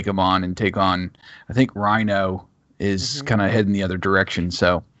take him on and take on. I think Rhino is kind of heading the other direction.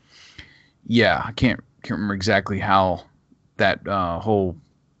 So yeah, I can't remember exactly how that whole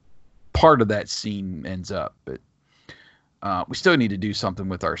part of that scene ends up, but we still need to do something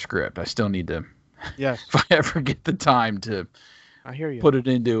with our script. I still need to. Yes. If I ever get the time to, I hear you. Put it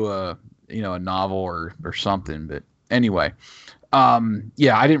into a novel or something. But anyway,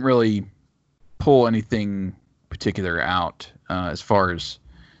 yeah, I didn't really pull anything particular out as far as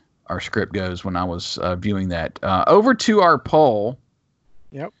our script goes when I was viewing that. Over to our poll.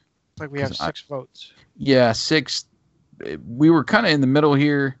 Yep. Looks like we have 6 votes. Yeah, 6. We were kind of in the middle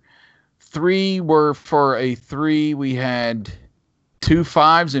here. 3 were for a 3. We had 2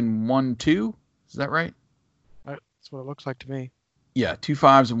 5s and 1 2. Is that right? That's what it looks like to me. Yeah, 2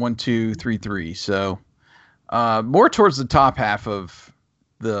 5s and 1 2, 3 3. So more towards the top half of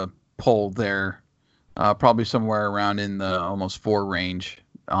the poll there. Probably somewhere around in the almost 4 range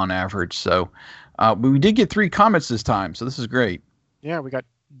on average. So but we did get 3 comments this time, so this is great. Yeah, we got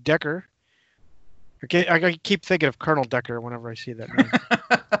Decker. Okay, I keep thinking of Colonel Decker whenever I see that name.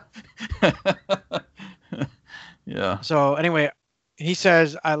 Yeah. So anyway, he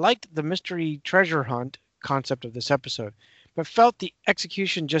says, I liked the mystery treasure hunt concept of this episode, but felt the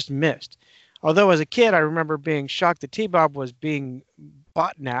execution just missed. Although as a kid, I remember being shocked that T-Bob was being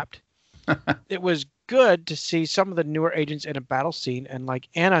bot-napped. It was good to see some of the newer agents in a battle scene, and like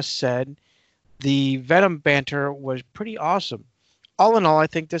Anna said, the Venom banter was pretty awesome. All in all, I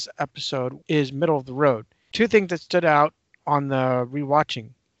think this episode is middle of the road. 2 things that stood out on the rewatching.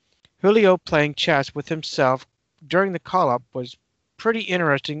 Julio playing chess with himself during the call-up was pretty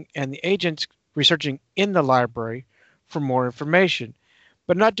interesting, and the agents researching in the library for more information,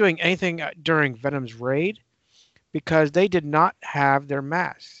 but not doing anything during Venom's raid because they did not have their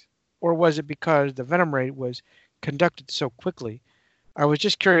masks. Or was it because the Venom raid was conducted so quickly? I was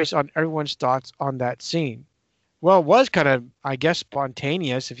just curious on everyone's thoughts on that scene. Well, it was kind of, I guess,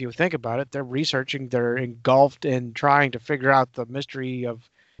 spontaneous if you think about it. They're researching, they're engulfed in trying to figure out the mystery of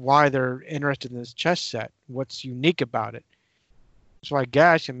why they're interested in this chess set, what's unique about it. So I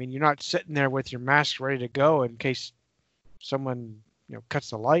guess, I mean, you're not sitting there with your mask ready to go in case someone,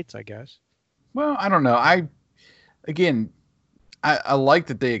 cuts the lights, I guess. Well, I don't know. I like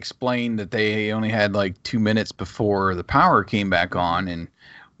that they explained that they only had like 2 minutes before the power came back on, and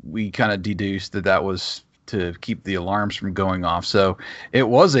we kind of deduced that was to keep the alarms from going off. So it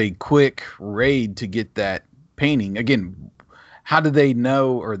was a quick raid to get that painting. Again, how did they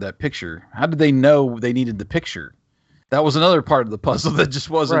know, or that picture? How did they know they needed the picture? That was another part of the puzzle that just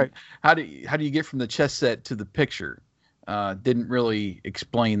wasn't. Right. How do you get from the chess set to the picture? Didn't really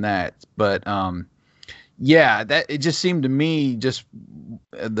explain that, but yeah, that it just seemed to me, just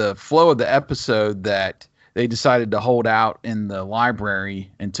the flow of the episode, that they decided to hold out in the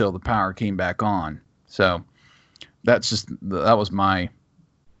library until the power came back on. So that was my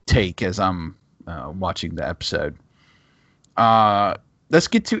take as I'm watching the episode. Let's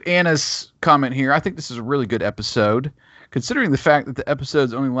get to Anna's comment here. I think this is a really good episode. Considering the fact that the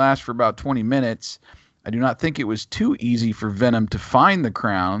episodes only last for about 20 minutes, I do not think it was too easy for Venom to find the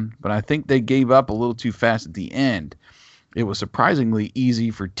crown, but I think they gave up a little too fast at the end. It was surprisingly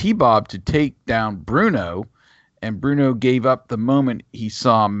easy for T-Bob to take down Bruno, and Bruno gave up the moment he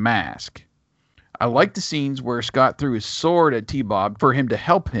saw Mask. I like the scenes where Scott threw his sword at T-Bob for him to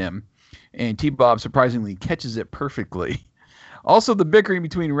help him, and T-Bob surprisingly catches it perfectly. Also, the bickering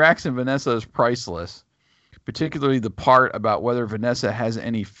between Rax and Vanessa is priceless, particularly the part about whether Vanessa has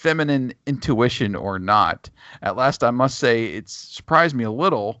any feminine intuition or not. At last, I must say, it surprised me a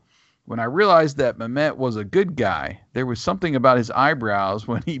little when I realized that Mehmet was a good guy. There was something about his eyebrows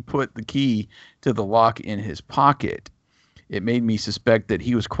when he put the key to the lock in his pocket. It made me suspect that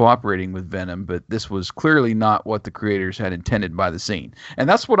he was cooperating with Venom, but this was clearly not what the creators had intended by the scene. And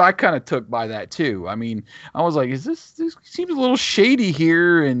that's what I kind of took by that too. I mean, I was like, this seems a little shady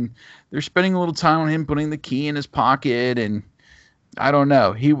here, and they're spending a little time on him putting the key in his pocket, and I don't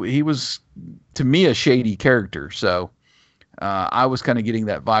know. He was, to me, a shady character. So I was kind of getting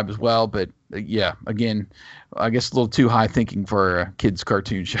that vibe as well. But yeah, again, I guess a little too high thinking for a kid's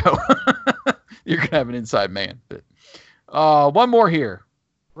cartoon show. You're going to have an inside man. But one more here.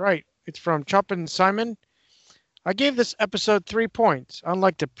 Right. It's from Choppin' Simon. I gave this episode 3 points.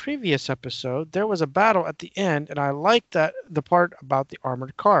 Unlike the previous episode, there was a battle at the end, and I liked the part about the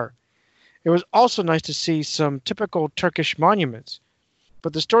armored car. It was also nice to see some typical Turkish monuments.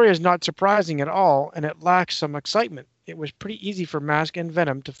 But the story is not surprising at all, and it lacks some excitement. It was pretty easy for Mask and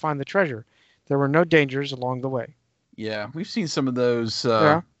Venom to find the treasure. There were no dangers along the way. Yeah, we've seen some of those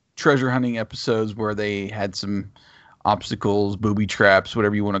treasure hunting episodes where they had some obstacles, booby traps,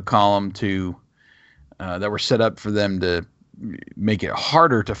 whatever you want to call them, that were set up for them to make it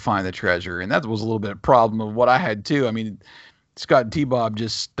harder to find the treasure. And that was a little bit of a problem of what I had too. I mean, Scott and T-Bob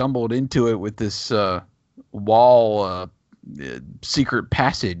just stumbled into it with this wall secret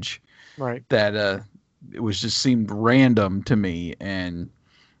passage, right? That it was just seemed random to me, and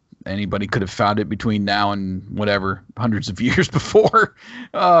anybody could have found it between now and whatever hundreds of years before,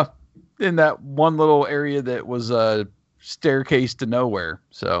 in that one little area that was a staircase to nowhere.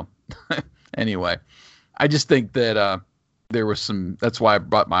 So anyway, I just think that there was some. That's why I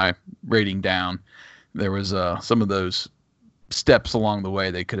brought my rating down. There was some of those steps along the way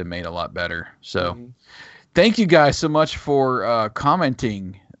they could have made a lot better. So thank you guys so much for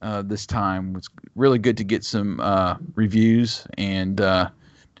commenting this time. It's really good to get some reviews and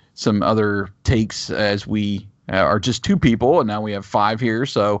some other takes, as we are just 2 people and now we have 5 here.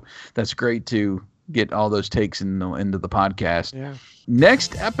 So that's great to get all those takes into the podcast. Yeah.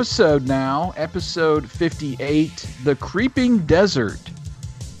 Next episode now, episode 58, The Creeping Desert.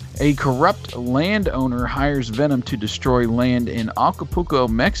 A corrupt landowner hires Venom to destroy land in Acapulco,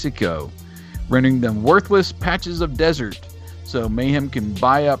 Mexico, rendering them worthless patches of desert, so Mayhem can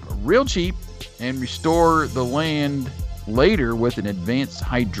buy up real cheap and restore the land later with an advanced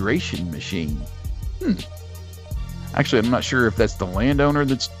hydration machine. Actually, I'm not sure if that's the landowner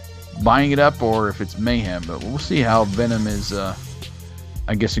that's buying it up or if it's Mayhem, but we'll see how Venom is,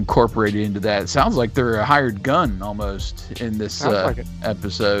 I guess, incorporated into that. It sounds like they're a hired gun almost in this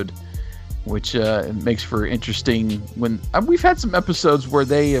episode, which makes for interesting. When we've had some episodes where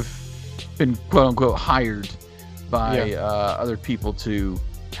they have been quote unquote hired by other people to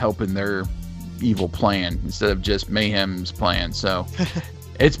help in their evil plan instead of just Mayhem's plan. So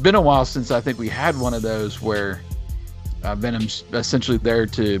it's been a while since I think we had one of those where Venom's essentially there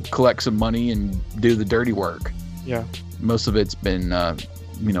to collect some money and do the dirty work. Yeah. Most of it's been,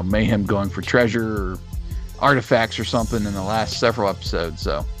 Mayhem going for treasure or artifacts or something in the last several episodes.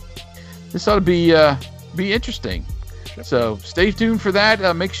 So this ought to be interesting. So stay tuned for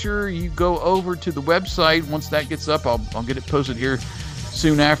that. Make sure you go over to the website. Once that gets up, I'll get it posted here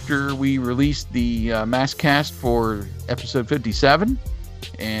soon after we release the Maskcast for episode 57,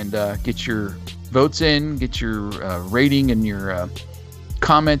 and get your votes in, get your rating and your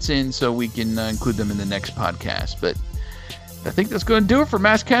comments in so we can include them in the next podcast. But I think that's going to do it for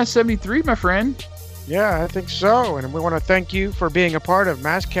Maskcast 73, my friend. Yeah, I think so. And we want to thank you for being a part of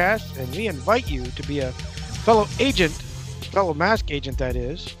Maskcast, and we invite you to be a fellow Mask agent, that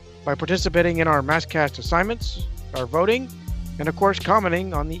is, by participating in our Maskcast assignments, our voting, and of course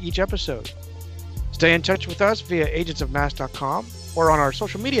commenting on each episode. Stay in touch with us via agentsofmask.com or on our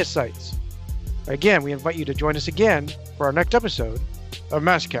social media sites. Again, we invite you to join us again for our next episode of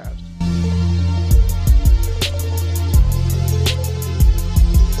Maskcast.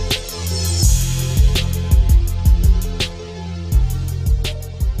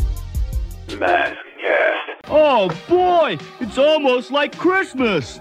 Maskcast. Oh boy, it's almost like Christmas.